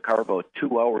order to carve out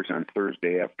 2 hours on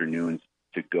Thursday afternoons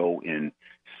to go and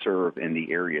serve in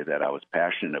the area that I was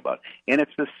passionate about. And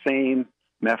it's the same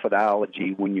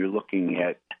methodology when you're looking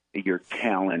at your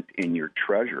talent and your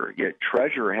treasure. Your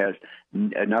treasure has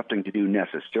nothing to do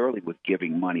necessarily with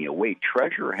giving money away.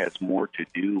 Treasure has more to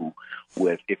do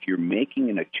with if you're making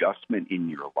an adjustment in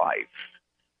your life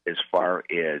as far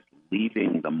as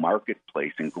leaving the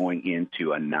marketplace and going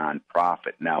into a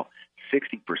nonprofit. Now,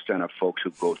 60% of folks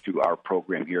who go through our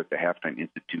program here at the Halftime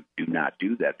Institute do not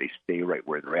do that. They stay right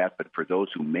where they're at. But for those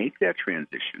who make that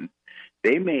transition,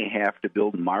 they may have to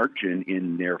build margin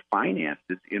in their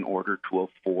finances in order to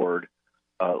afford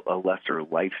a lesser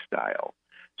lifestyle.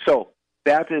 So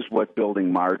that is what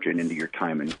building margin into your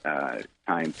time,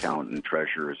 talent, and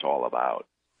treasure is all about.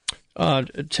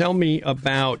 Tell me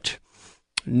about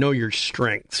Know Your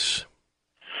Strengths.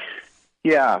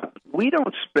 Yeah, we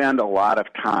don't spend a lot of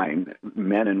time,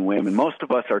 men and women. Most of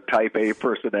us are type A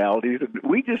personalities.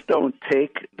 We just don't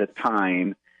take the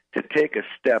time to take a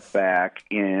step back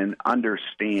and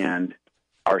understand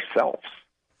ourselves.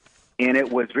 And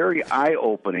it was very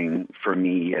eye-opening for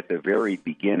me at the very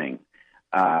beginning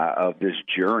of this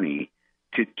journey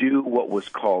to do what was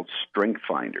called Strength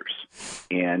Finders.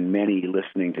 And many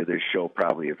listening to this show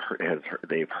probably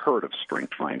they've heard of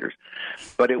Strength Finders.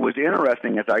 But it was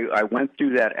interesting as I went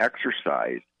through that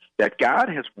exercise that God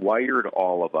has wired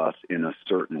all of us in a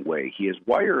certain way. He has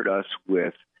wired us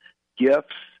with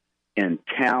gifts and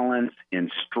talents and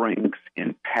strengths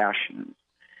and passions.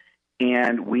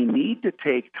 And we need to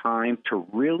take time to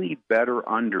really better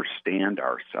understand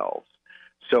ourselves.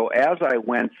 So as I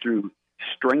went through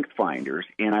Strength Finders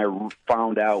and I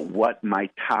found out what my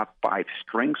top 5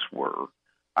 strengths were,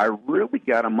 I really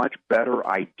got a much better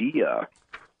idea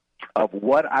of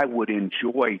what I would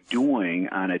enjoy doing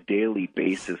on a daily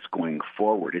basis going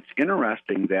forward. It's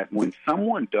interesting that when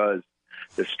someone does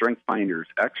the Strength Finders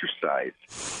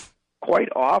exercise, quite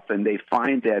often they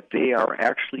find that they are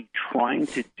actually trying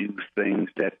to do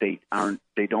things that they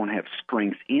don't have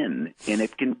strengths in, and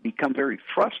it can become very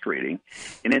frustrating.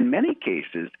 And in many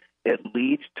cases, it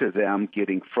leads to them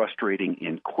getting frustrating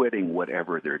and quitting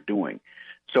whatever they're doing.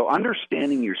 So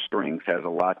understanding your strengths has a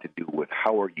lot to do with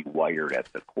how are you wired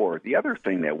at the core. The other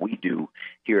thing that we do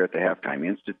here at the Halftime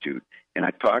Institute, and I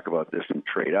talk about this in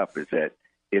Trade Up, is that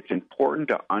it's important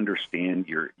to understand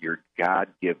your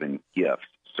God-given gifts.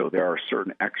 So there are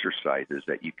certain exercises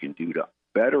that you can do to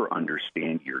better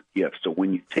understand your gifts. So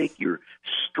when you take your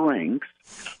strengths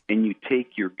and you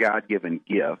take your God-given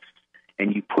gifts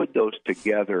and you put those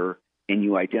together and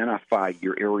you identify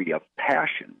your area of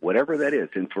passion, whatever that is,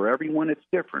 and for everyone it's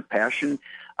different. Passion,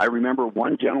 I remember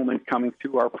one gentleman coming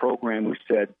through our program who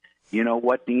said, you know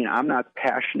what, Dean, I'm not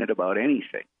passionate about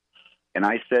anything. And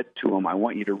I said to him, I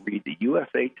want you to read the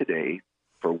USA Today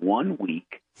for 1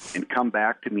 week and come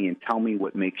back to me and tell me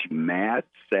what makes you mad,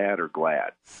 sad, or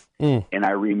glad. And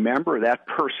I remember that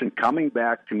person coming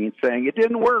back to me and saying, it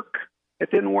didn't work.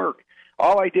 It didn't work.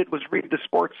 All I did was read the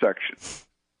sports section.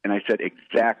 And I said,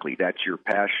 exactly, that's your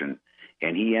passion.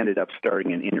 And he ended up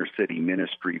starting an inner city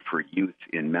ministry for youth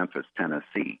in Memphis,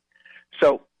 Tennessee.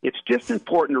 So it's just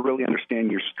important to really understand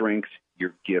your strengths,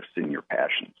 your gifts, and your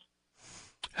passions.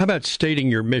 How about stating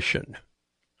your mission?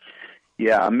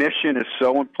 Yeah, a mission is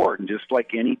so important, just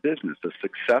like any business. A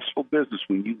successful business,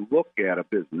 when you look at a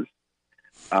business,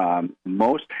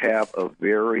 most have a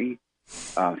very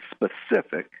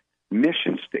specific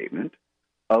mission statement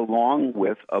along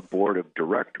with a board of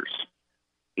directors.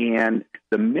 And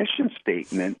the mission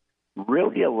statement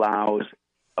really allows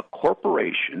a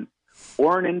corporation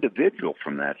or an individual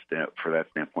for that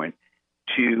standpoint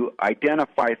to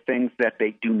identify things that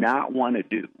they do not want to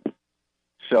do.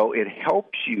 So it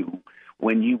helps you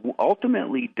when you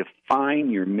ultimately define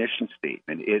your mission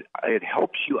statement. It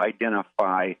helps you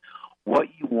identify what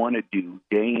you want to do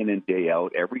day in and day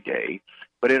out every day,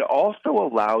 but it also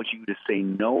allows you to say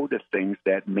no to things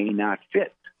that may not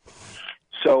fit.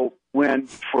 So when,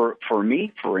 for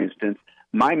me, for instance,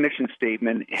 my mission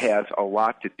statement has a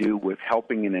lot to do with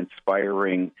helping and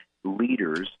inspiring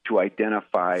leaders to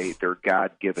identify their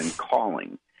God-given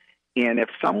calling. And if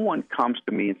someone comes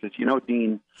to me and says, you know,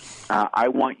 Dean, I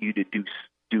want you to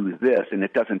do this, and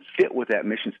it doesn't fit with that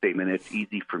mission statement, it's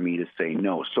easy for me to say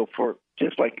no. So for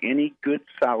just like any good,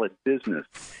 solid business,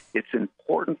 it's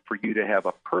important for you to have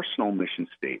a personal mission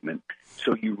statement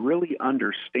so you really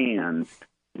understand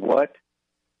what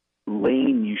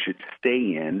lane you should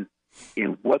stay in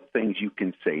and what things you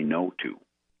can say no to.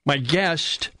 My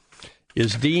guest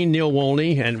is Dean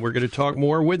Neoli, and we're going to talk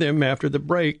more with him after the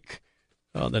break.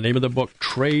 The name of the book,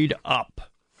 Trade Up.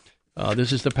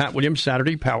 This is the Pat Williams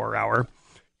Saturday Power Hour.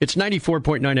 It's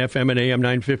 94.9 FM and AM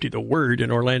 950, The Word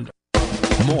in Orlando.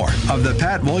 More of the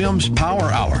Pat Williams Power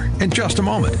Hour in just a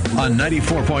moment on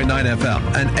 94.9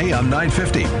 FM and AM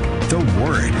 950, The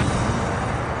Word.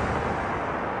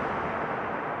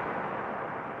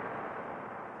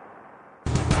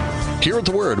 Here at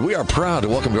The Word, we are proud to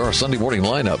welcome to our Sunday morning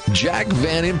lineup, Jack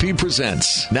Van Impe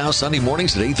Presents. Now Sunday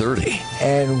mornings at 8:30.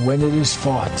 And when it is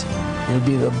fought, it'll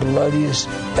be the bloodiest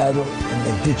battle in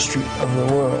the history of the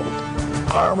world.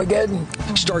 Armageddon.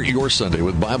 Start your Sunday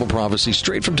with Bible prophecy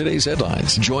straight from today's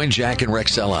headlines. Join Jack and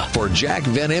Rexella for Jack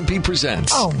Van Impe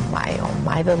Presents. Oh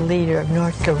my, the leader of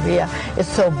North Korea is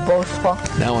so boastful.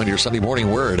 Now on your Sunday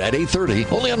morning Word at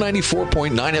 8:30, only on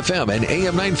 94.9 FM and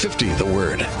AM 950, The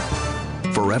Word.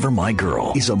 Forever My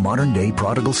Girl is a modern-day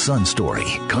prodigal son story.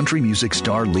 Country music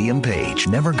star Liam Page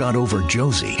never got over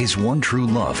Josie, his one true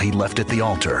love he left at the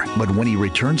altar. But when he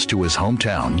returns to his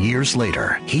hometown years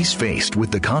later, he's faced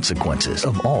with the consequences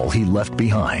of all he left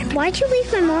behind. Why'd you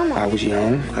leave my mama? I was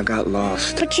young. I got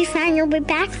lost. But you found your way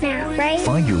back now, right?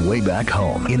 Find your way back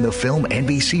home in the film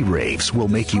NBC Raves will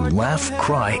make you laugh,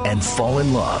 cry, and fall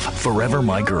in love. Forever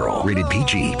My Girl. Rated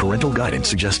PG. Parental guidance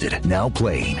suggested. Now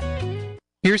playing.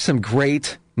 Here's some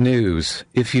great news.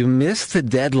 If you missed the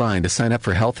deadline to sign up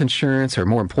for health insurance, or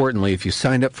more importantly, if you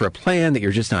signed up for a plan that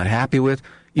you're just not happy with,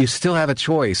 you still have a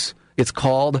choice. It's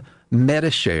called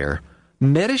MediShare.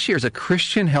 MediShare is a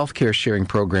Christian healthcare sharing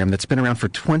program that's been around for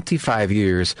 25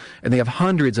 years, and they have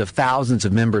hundreds of thousands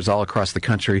of members all across the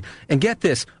country. And get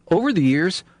this, over the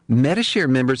years, MediShare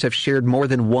members have shared more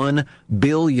than $1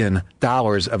 billion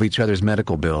of each other's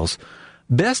medical bills.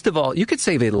 Best of all, you could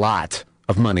save a lot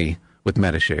of money with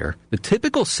MediShare. The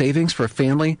typical savings for a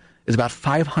family is about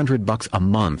 $500 a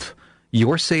month.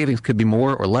 Your savings could be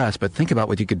more or less, but think about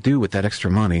what you could do with that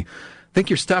extra money. Think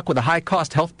you're stuck with a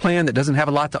high-cost health plan that doesn't have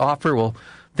a lot to offer? Well,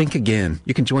 think again.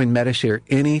 You can join MediShare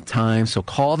anytime, so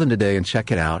call them today and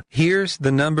check it out. Here's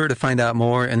the number to find out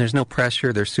more, and there's no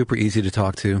pressure. They're super easy to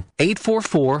talk to.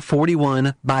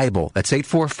 844-41-BIBLE. That's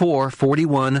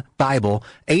 844-41-BIBLE.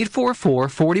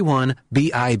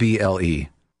 844-41-BIBLE.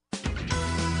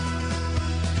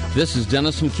 This is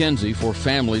Dennis McKenzie for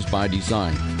Families by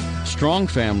Design. Strong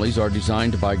families are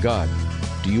designed by God.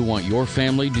 Do you want your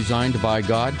family designed by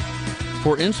God?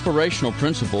 For inspirational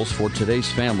principles for today's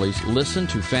families, listen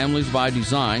to Families by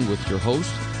Design with your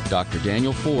host, Dr.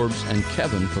 Daniel Forbes and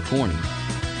Kevin Picorni.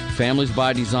 Families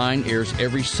by Design airs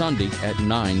every Sunday at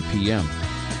 9 p.m.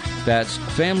 That's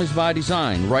Families by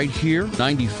Design right here,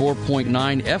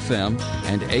 94.9 FM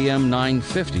and AM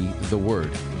 950, The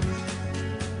Word.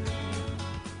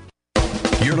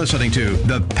 You're listening to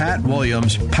the Pat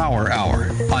Williams Power Hour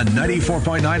on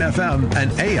 94.9 FM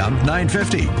and AM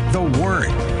 950, The Word.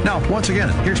 Now, once again,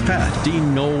 here's Pat.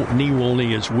 Dean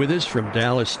Neoli is with us from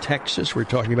Dallas, Texas. We're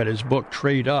talking about his book,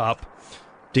 Trade Up.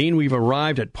 Dean, we've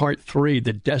arrived at part 3,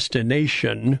 the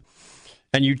destination,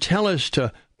 and you tell us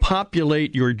to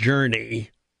populate your journey,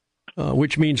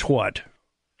 which means what?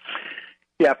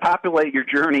 Yeah, populate your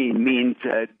journey means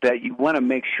that you want to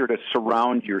make sure to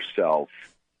surround yourself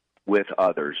with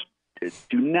others.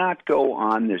 Do not go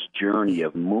on this journey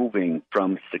of moving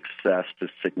from success to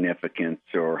significance,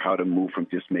 or how to move from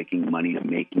just making money to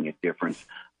making a difference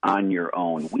on your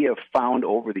own. We have found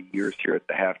over the years here at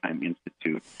the Halftime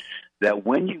Institute that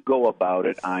when you go about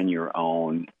it on your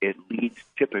own, it leads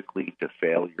typically to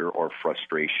failure or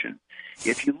frustration.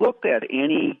 If you looked at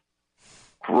any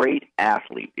great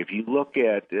athlete, if you look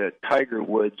at Tiger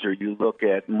Woods, or you look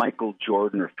at Michael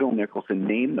Jordan or Phil Mickelson,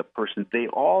 name the person, they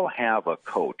all have a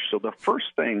coach. So the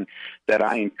first thing that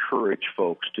I encourage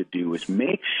folks to do is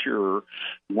make sure,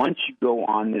 once you go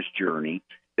on this journey,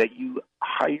 that you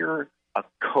hire a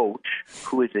coach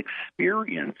who is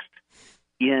experienced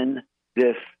in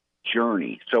this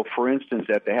journey. So, for instance,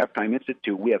 at the Halftime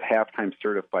Institute, we have halftime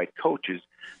certified coaches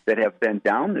that have been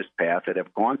down this path, that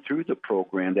have gone through the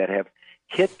program, that have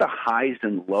hit the highs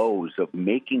and lows of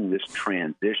making this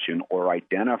transition or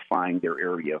identifying their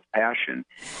area of passion.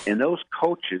 And those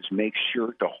coaches make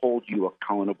sure to hold you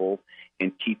accountable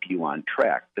and keep you on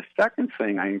track. The second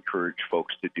thing I encourage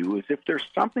folks to do is, if there's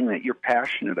something that you're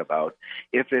passionate about,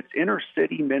 if it's inner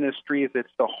city ministry, if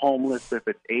it's the homeless, if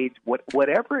it's AIDS,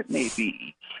 whatever it may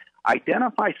be,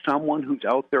 identify someone who's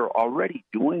out there already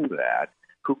doing that,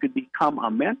 who could become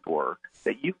a mentor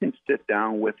that you can sit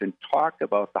down with and talk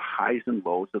about the highs and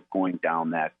lows of going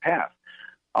down that path.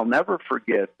 I'll never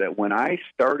forget that when I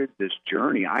started this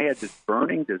journey, I had this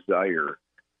burning desire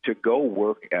to go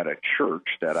work at a church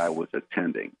that I was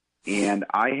attending. And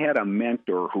I had a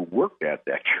mentor who worked at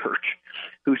that church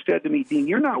who said to me, Dean,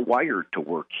 you're not wired to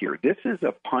work here. This is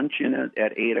a punch in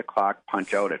at 8 o'clock,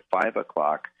 punch out at 5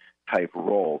 o'clock type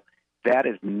role. That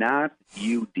is not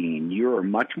you, Dean. You're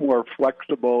much more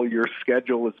flexible. Your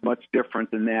schedule is much different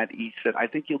than that. He said, I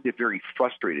think you'll get very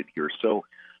frustrated here. So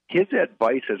his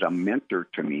advice as a mentor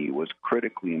to me was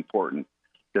critically important.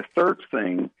 The third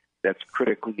thing that's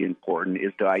critically important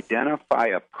is to identify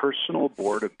a personal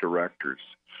board of directors.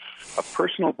 A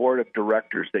personal board of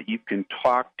directors that you can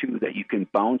talk to, that you can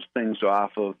bounce things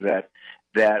off of, that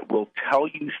will tell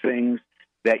you things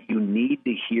that you need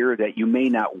to hear, that you may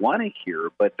not want to hear,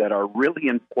 but that are really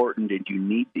important and you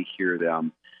need to hear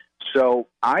them. So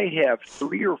I have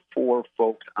 3 or 4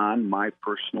 folks on my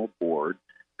personal board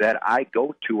that I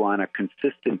go to on a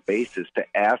consistent basis to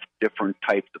ask different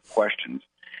types of questions.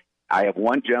 I have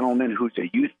one gentleman who's a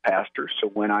youth pastor, so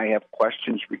when I have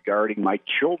questions regarding my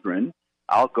children,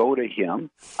 I'll go to him.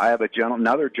 I have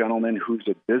another gentleman who's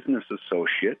a business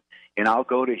associate, and I'll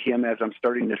go to him as I'm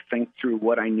starting to think through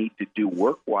what I need to do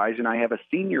work-wise. And I have a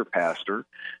senior pastor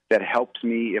that helps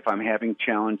me if I'm having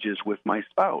challenges with my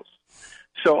spouse.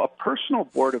 So a personal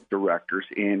board of directors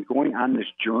and going on this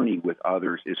journey with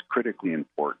others is critically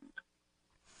important.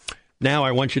 Now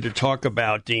I want you to talk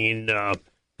about, Dean,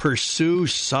 pursue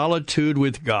solitude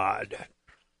with God.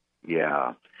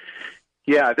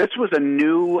 Yeah, this was a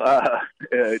new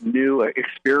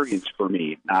experience for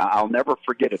me. I'll never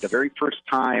forget it. The very first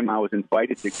time I was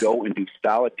invited to go and do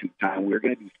solitude time, we were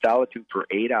going to do solitude for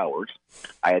 8 hours.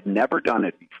 I had never done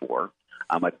it before.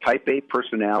 I'm a type A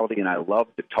personality, and I love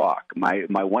to talk.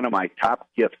 One of my top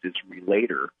gifts is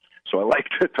relator, so I like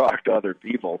to talk to other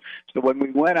people. So when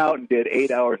we went out and did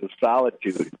 8 hours of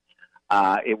solitude,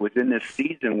 it was in this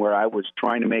season where I was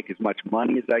trying to make as much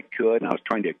money as I could, and I was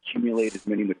trying to accumulate as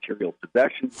many material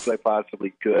possessions as I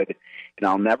possibly could. And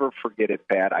I'll never forget it,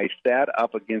 Pat. I sat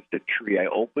up against a tree. I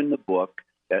opened the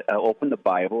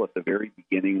Bible at the very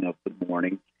beginning of the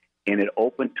morning, and it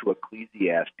opened to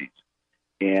Ecclesiastes.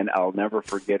 And I'll never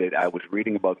forget it. I was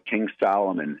reading about King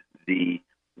Solomon, the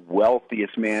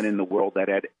wealthiest man in the world that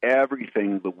had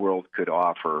everything the world could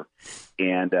offer.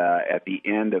 And at the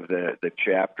end of the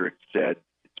chapter, it said,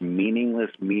 it's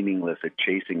meaningless, a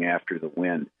chasing after the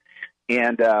wind.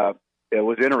 And it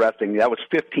was interesting. That was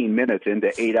 15 minutes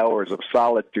into 8 hours of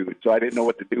solitude, so I didn't know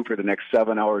what to do for the next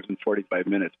 7 hours and 45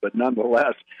 minutes. But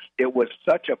nonetheless, it was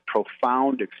such a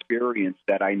profound experience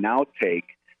that I now take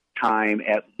time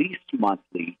at least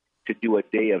monthly to do a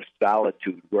day of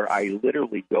solitude where I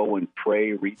literally go and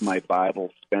pray, read my Bible,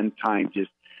 spend time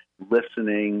just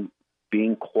listening,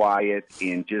 being quiet,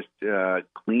 and just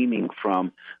gleaning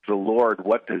from the Lord,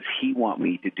 what does He want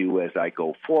me to do as I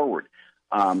go forward.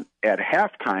 At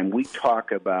halftime, we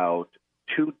talk about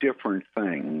 2 different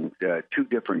things, 2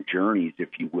 different journeys, if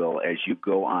you will, as you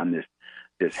go on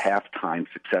this halftime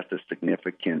Success is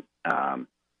Significant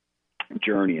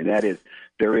journey, and that is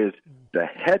there is the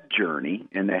head journey,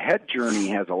 and the head journey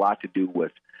has a lot to do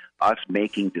with us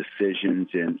making decisions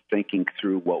and thinking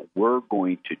through what we're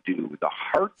going to do. The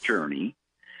heart journey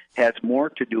has more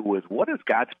to do with what is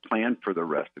God's plan for the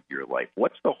rest of your life.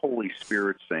 What's the Holy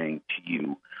Spirit saying to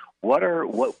you? What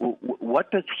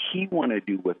does He want to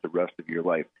do with the rest of your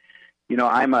life? You know,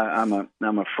 I'm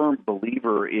a firm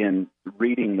believer in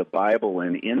reading the Bible,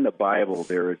 and in the Bible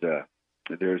there's a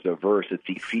verse, it's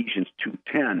Ephesians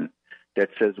 2:10, that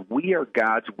says, we are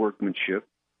God's workmanship,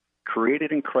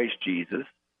 created in Christ Jesus,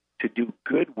 to do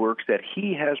good works that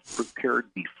He has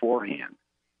prepared beforehand.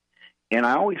 And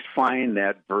I always find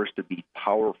that verse to be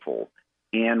powerful.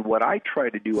 And what I try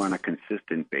to do on a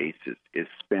consistent basis is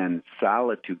spend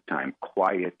solitude time,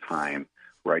 quiet time,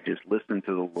 where I just listen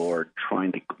to the Lord,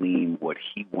 trying to glean what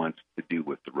He wants to do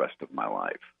with the rest of my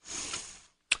life.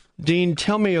 Dean,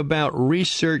 tell me about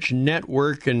Research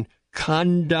Network and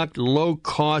Conduct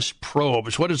Low-Cost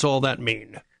Probes. What does all that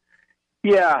mean?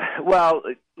 Yeah, well,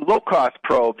 low-cost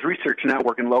probes, Research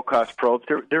Network and low-cost probes,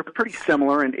 they're pretty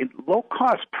similar. And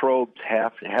low-cost probes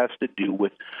has to do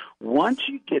with once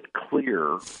you get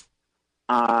clear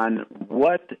on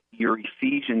what your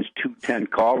Ephesians 2:10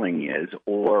 calling is,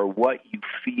 or what you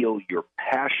feel you're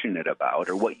passionate about,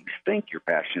 or what you think you're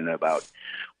passionate about,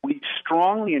 we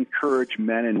strongly encourage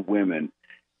men and women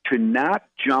to not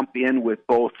jump in with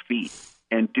both feet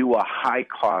and do a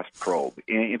high-cost probe.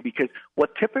 And because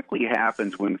what typically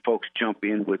happens when folks jump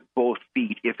in with both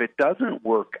feet, if it doesn't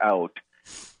work out,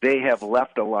 they have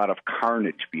left a lot of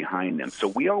carnage behind them. So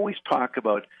we always talk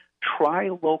about try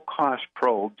low-cost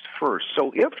probes first.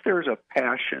 So if there's a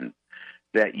passion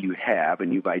that you have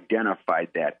and you've identified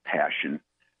that passion,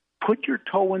 put your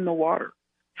toe in the water.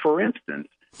 For instance,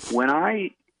 when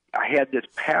I had this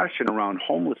passion around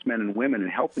homeless men and women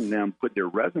and helping them put their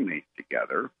resumes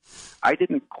together, I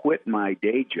didn't quit my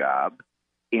day job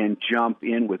and jump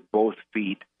in with both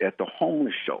feet at the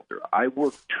homeless shelter. I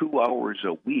worked 2 hours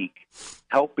a week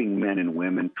helping men and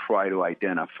women try to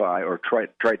identify or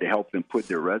try to help them put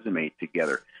their resume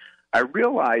together. I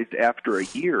realized after a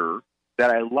year that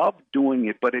I loved doing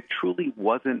it, but it truly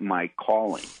wasn't my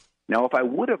calling. Now, if I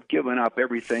would have given up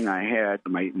everything I had,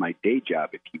 my day job,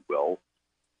 if you will,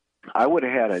 I would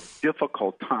have had a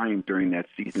difficult time during that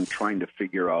season trying to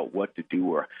figure out what to do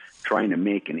or trying to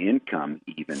make an income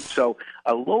even. So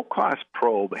a low-cost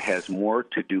probe has more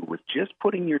to do with just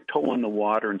putting your toe in the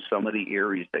water in some of the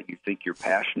areas that you think you're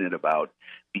passionate about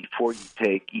before you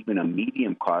take even a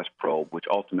medium-cost probe, which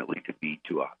ultimately could lead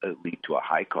to a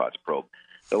high-cost probe.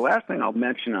 The last thing I'll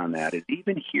mention on that is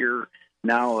even here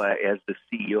now as the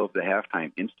CEO of the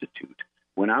Halftime Institute,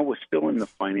 when I was still in the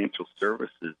financial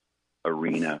services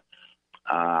arena,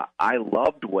 I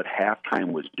loved what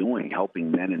Halftime was doing,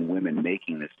 helping men and women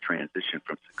making this transition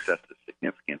from success to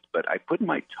significance. But I put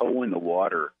my toe in the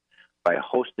water by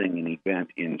hosting an event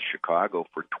in Chicago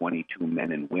for 22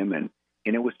 men and women,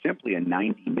 and it was simply a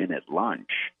 90-minute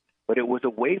lunch. But it was a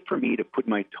way for me to put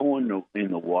my toe in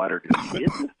the water to see,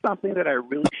 is this something that I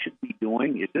really should be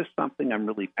doing? Is this something I'm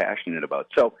really passionate about?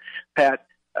 So, Pat,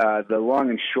 the long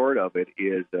and short of it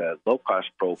is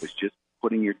low-cost probe is just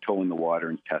putting your toe in the water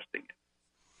and testing it.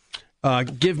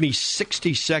 Give me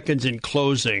 60 seconds in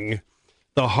closing.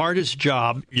 The hardest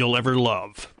job you'll ever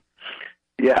love.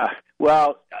 Yeah.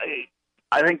 Well,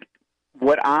 I think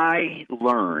what I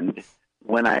learned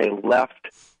when I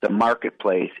left the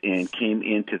marketplace and came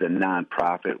into the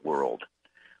nonprofit world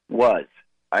was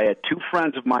I had two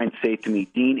friends of mine say to me,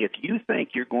 Dean, if you think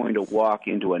you're going to walk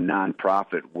into a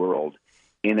nonprofit world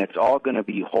and it's all going to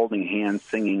be holding hands,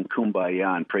 singing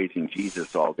Kumbaya and praising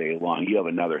Jesus all day long, you have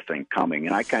another thing coming.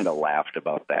 And I kind of laughed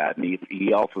about that. And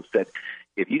he also said,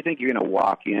 if you think you're going to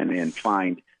walk in and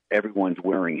find everyone's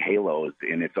wearing halos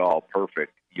and it's all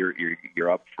perfect,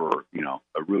 you're up for,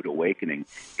 a rude awakening.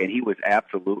 And he was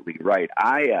absolutely right.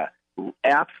 I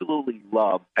absolutely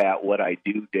love, Pat, what I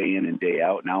do day in and day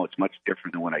out. Now it's much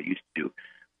different than what I used to do.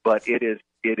 But it is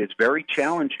very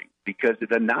challenging because the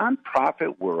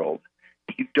nonprofit world,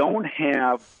 you don't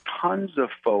have tons of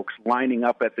folks lining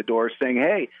up at the door saying,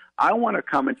 hey, I want to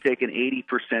come and take an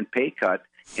 80% pay cut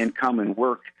and come and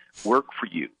work for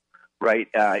you, right?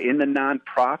 In the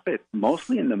nonprofit,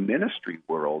 mostly in the ministry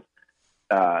world,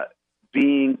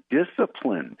 being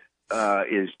disciplined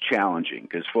is challenging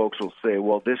because folks will say,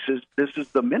 well, this is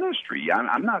the ministry.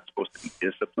 I'm not supposed to be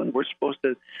disciplined. We're supposed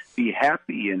to be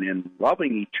happy and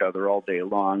loving each other all day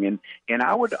long. And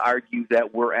I would argue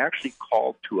that we're actually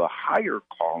called to a higher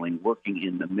calling working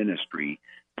in the ministry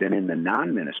than in the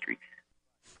non-ministry.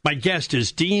 My guest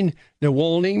is Dean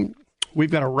Neoli.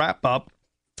 We've got to wrap up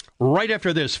right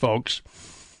after this, folks,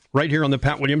 right here on the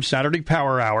Pat Williams Saturday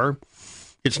Power Hour.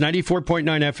 It's 94.9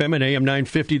 FM and AM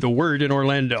 950, The Word in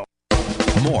Orlando.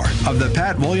 More of the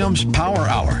Pat Williams Power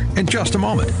Hour in just a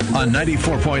moment on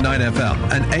 94.9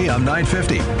 FM and AM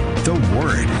 950, The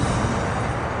Word.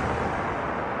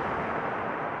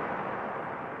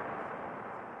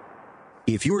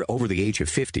 If you're over the age of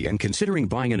 50 and considering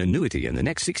buying an annuity in the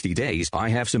next 60 days, I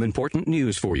have some important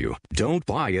news for you. Don't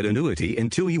buy an annuity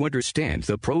until you understand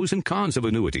the pros and cons of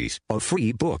annuities. A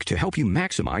free book to help you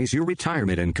maximize your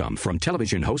retirement income from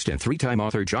television host and three-time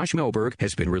author Josh Melberg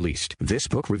has been released. This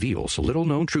book reveals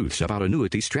little-known truths about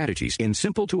annuity strategies in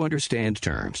simple-to-understand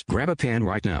terms. Grab a pen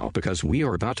right now because we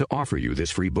are about to offer you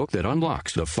this free book that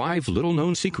unlocks the 5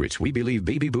 little-known secrets we believe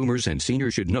baby boomers and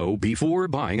seniors should know before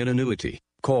buying an annuity.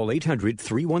 Call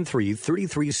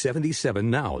 800-313-3377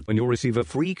 now and you'll receive a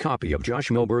free copy of Josh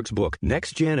Melberg's book,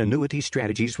 Next Gen Annuity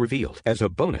Strategies Revealed. As a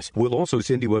bonus, we'll also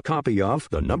send you a copy of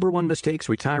The #1 Mistakes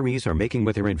Retirees Are Making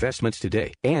with Their Investments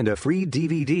Today and a free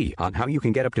DVD on how you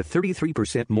can get up to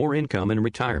 33% more income in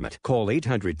retirement. Call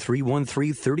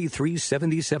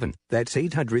 800-313-3377. That's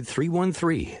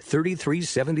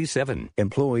 800-313-3377.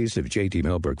 Employees of J.D.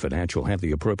 Melberg Financial have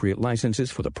the appropriate licenses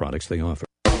for the products they offer.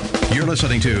 You're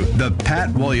listening to the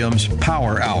Pat Williams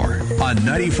Power Hour on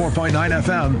 94.9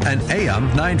 FM and AM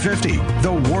 950,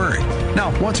 The Word.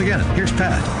 Now, once again, here's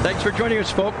Pat. Thanks for joining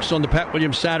us, folks, on the Pat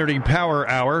Williams Saturday Power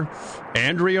Hour.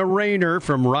 Andrea Rayner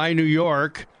from Rye, New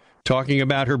York, talking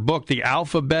about her book, The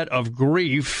Alphabet of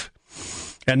Grief.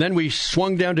 And then we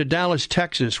swung down to Dallas,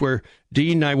 Texas, where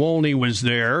Dean Neoli was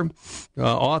there,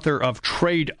 author of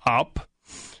Trade Up.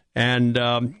 and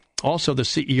also the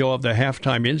CEO of the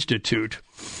Halftime Institute.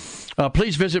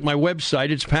 Please visit my website.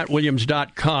 It's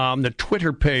patwilliams.com, the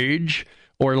Twitter page,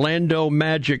 Orlando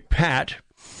Magic Pat.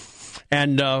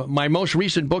 And my most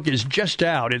recent book is just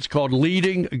out. It's called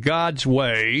Leading God's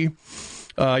Way.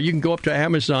 You can go up to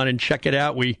Amazon and check it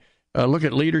out. We look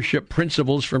at leadership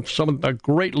principles from some of the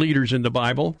great leaders in the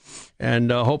Bible, and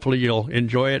hopefully you'll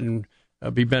enjoy it and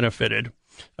be benefited.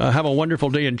 Have a wonderful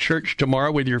day in church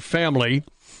tomorrow with your family,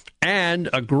 and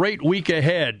a great week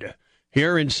ahead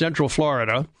here in Central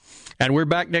Florida. And we're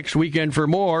back next weekend for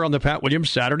more on the Pat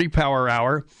Williams Saturday Power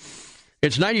Hour.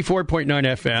 It's 94.9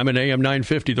 FM and AM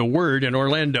 950, The Word in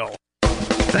Orlando.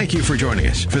 Thank you for joining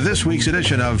us for this week's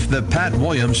edition of the Pat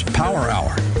Williams Power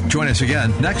Hour. Join us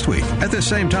again next week at the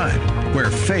same time,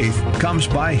 where faith comes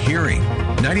by hearing.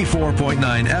 94.9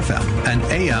 FM and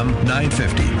AM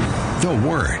 950, The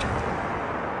Word.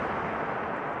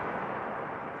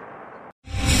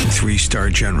 3-star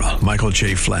General Michael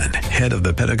J. Flynn, head of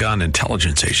the Pentagon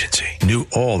Intelligence Agency, knew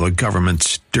all the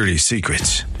government's dirty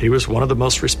secrets. He was one of the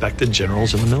most respected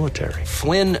generals in the military.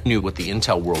 Flynn knew what the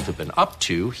intel world had been up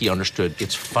to. He understood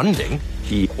its funding.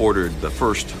 He ordered the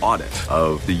first audit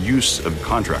of the use of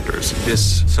contractors.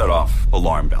 This set off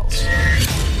alarm bells.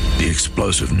 The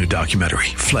explosive new documentary,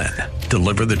 Flynn,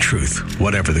 Deliver the Truth,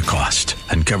 Whatever the Cost,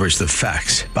 uncovers the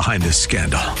facts behind this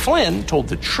scandal. Flynn told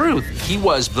the truth. He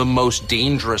was the most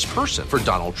dangerous person for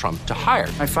Donald Trump to hire.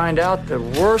 I find out the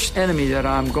worst enemy that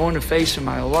I'm going to face in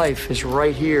my life is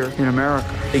right here in America.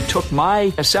 They took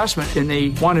my assessment and they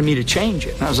wanted me to change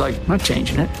it. And I was like, I'm not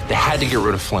changing it. They had to get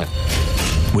rid of Flynn.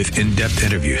 With in-depth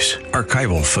interviews,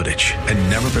 archival footage, and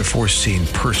never-before-seen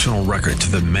personal records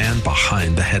of the man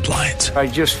behind the headlines. I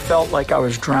just felt like I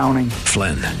was drowning.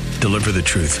 Flynn, Deliver the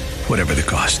Truth, Whatever the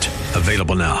Cost.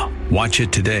 Available now. Watch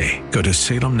it today. Go to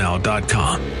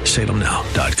salemnow.com.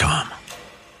 salemnow.com.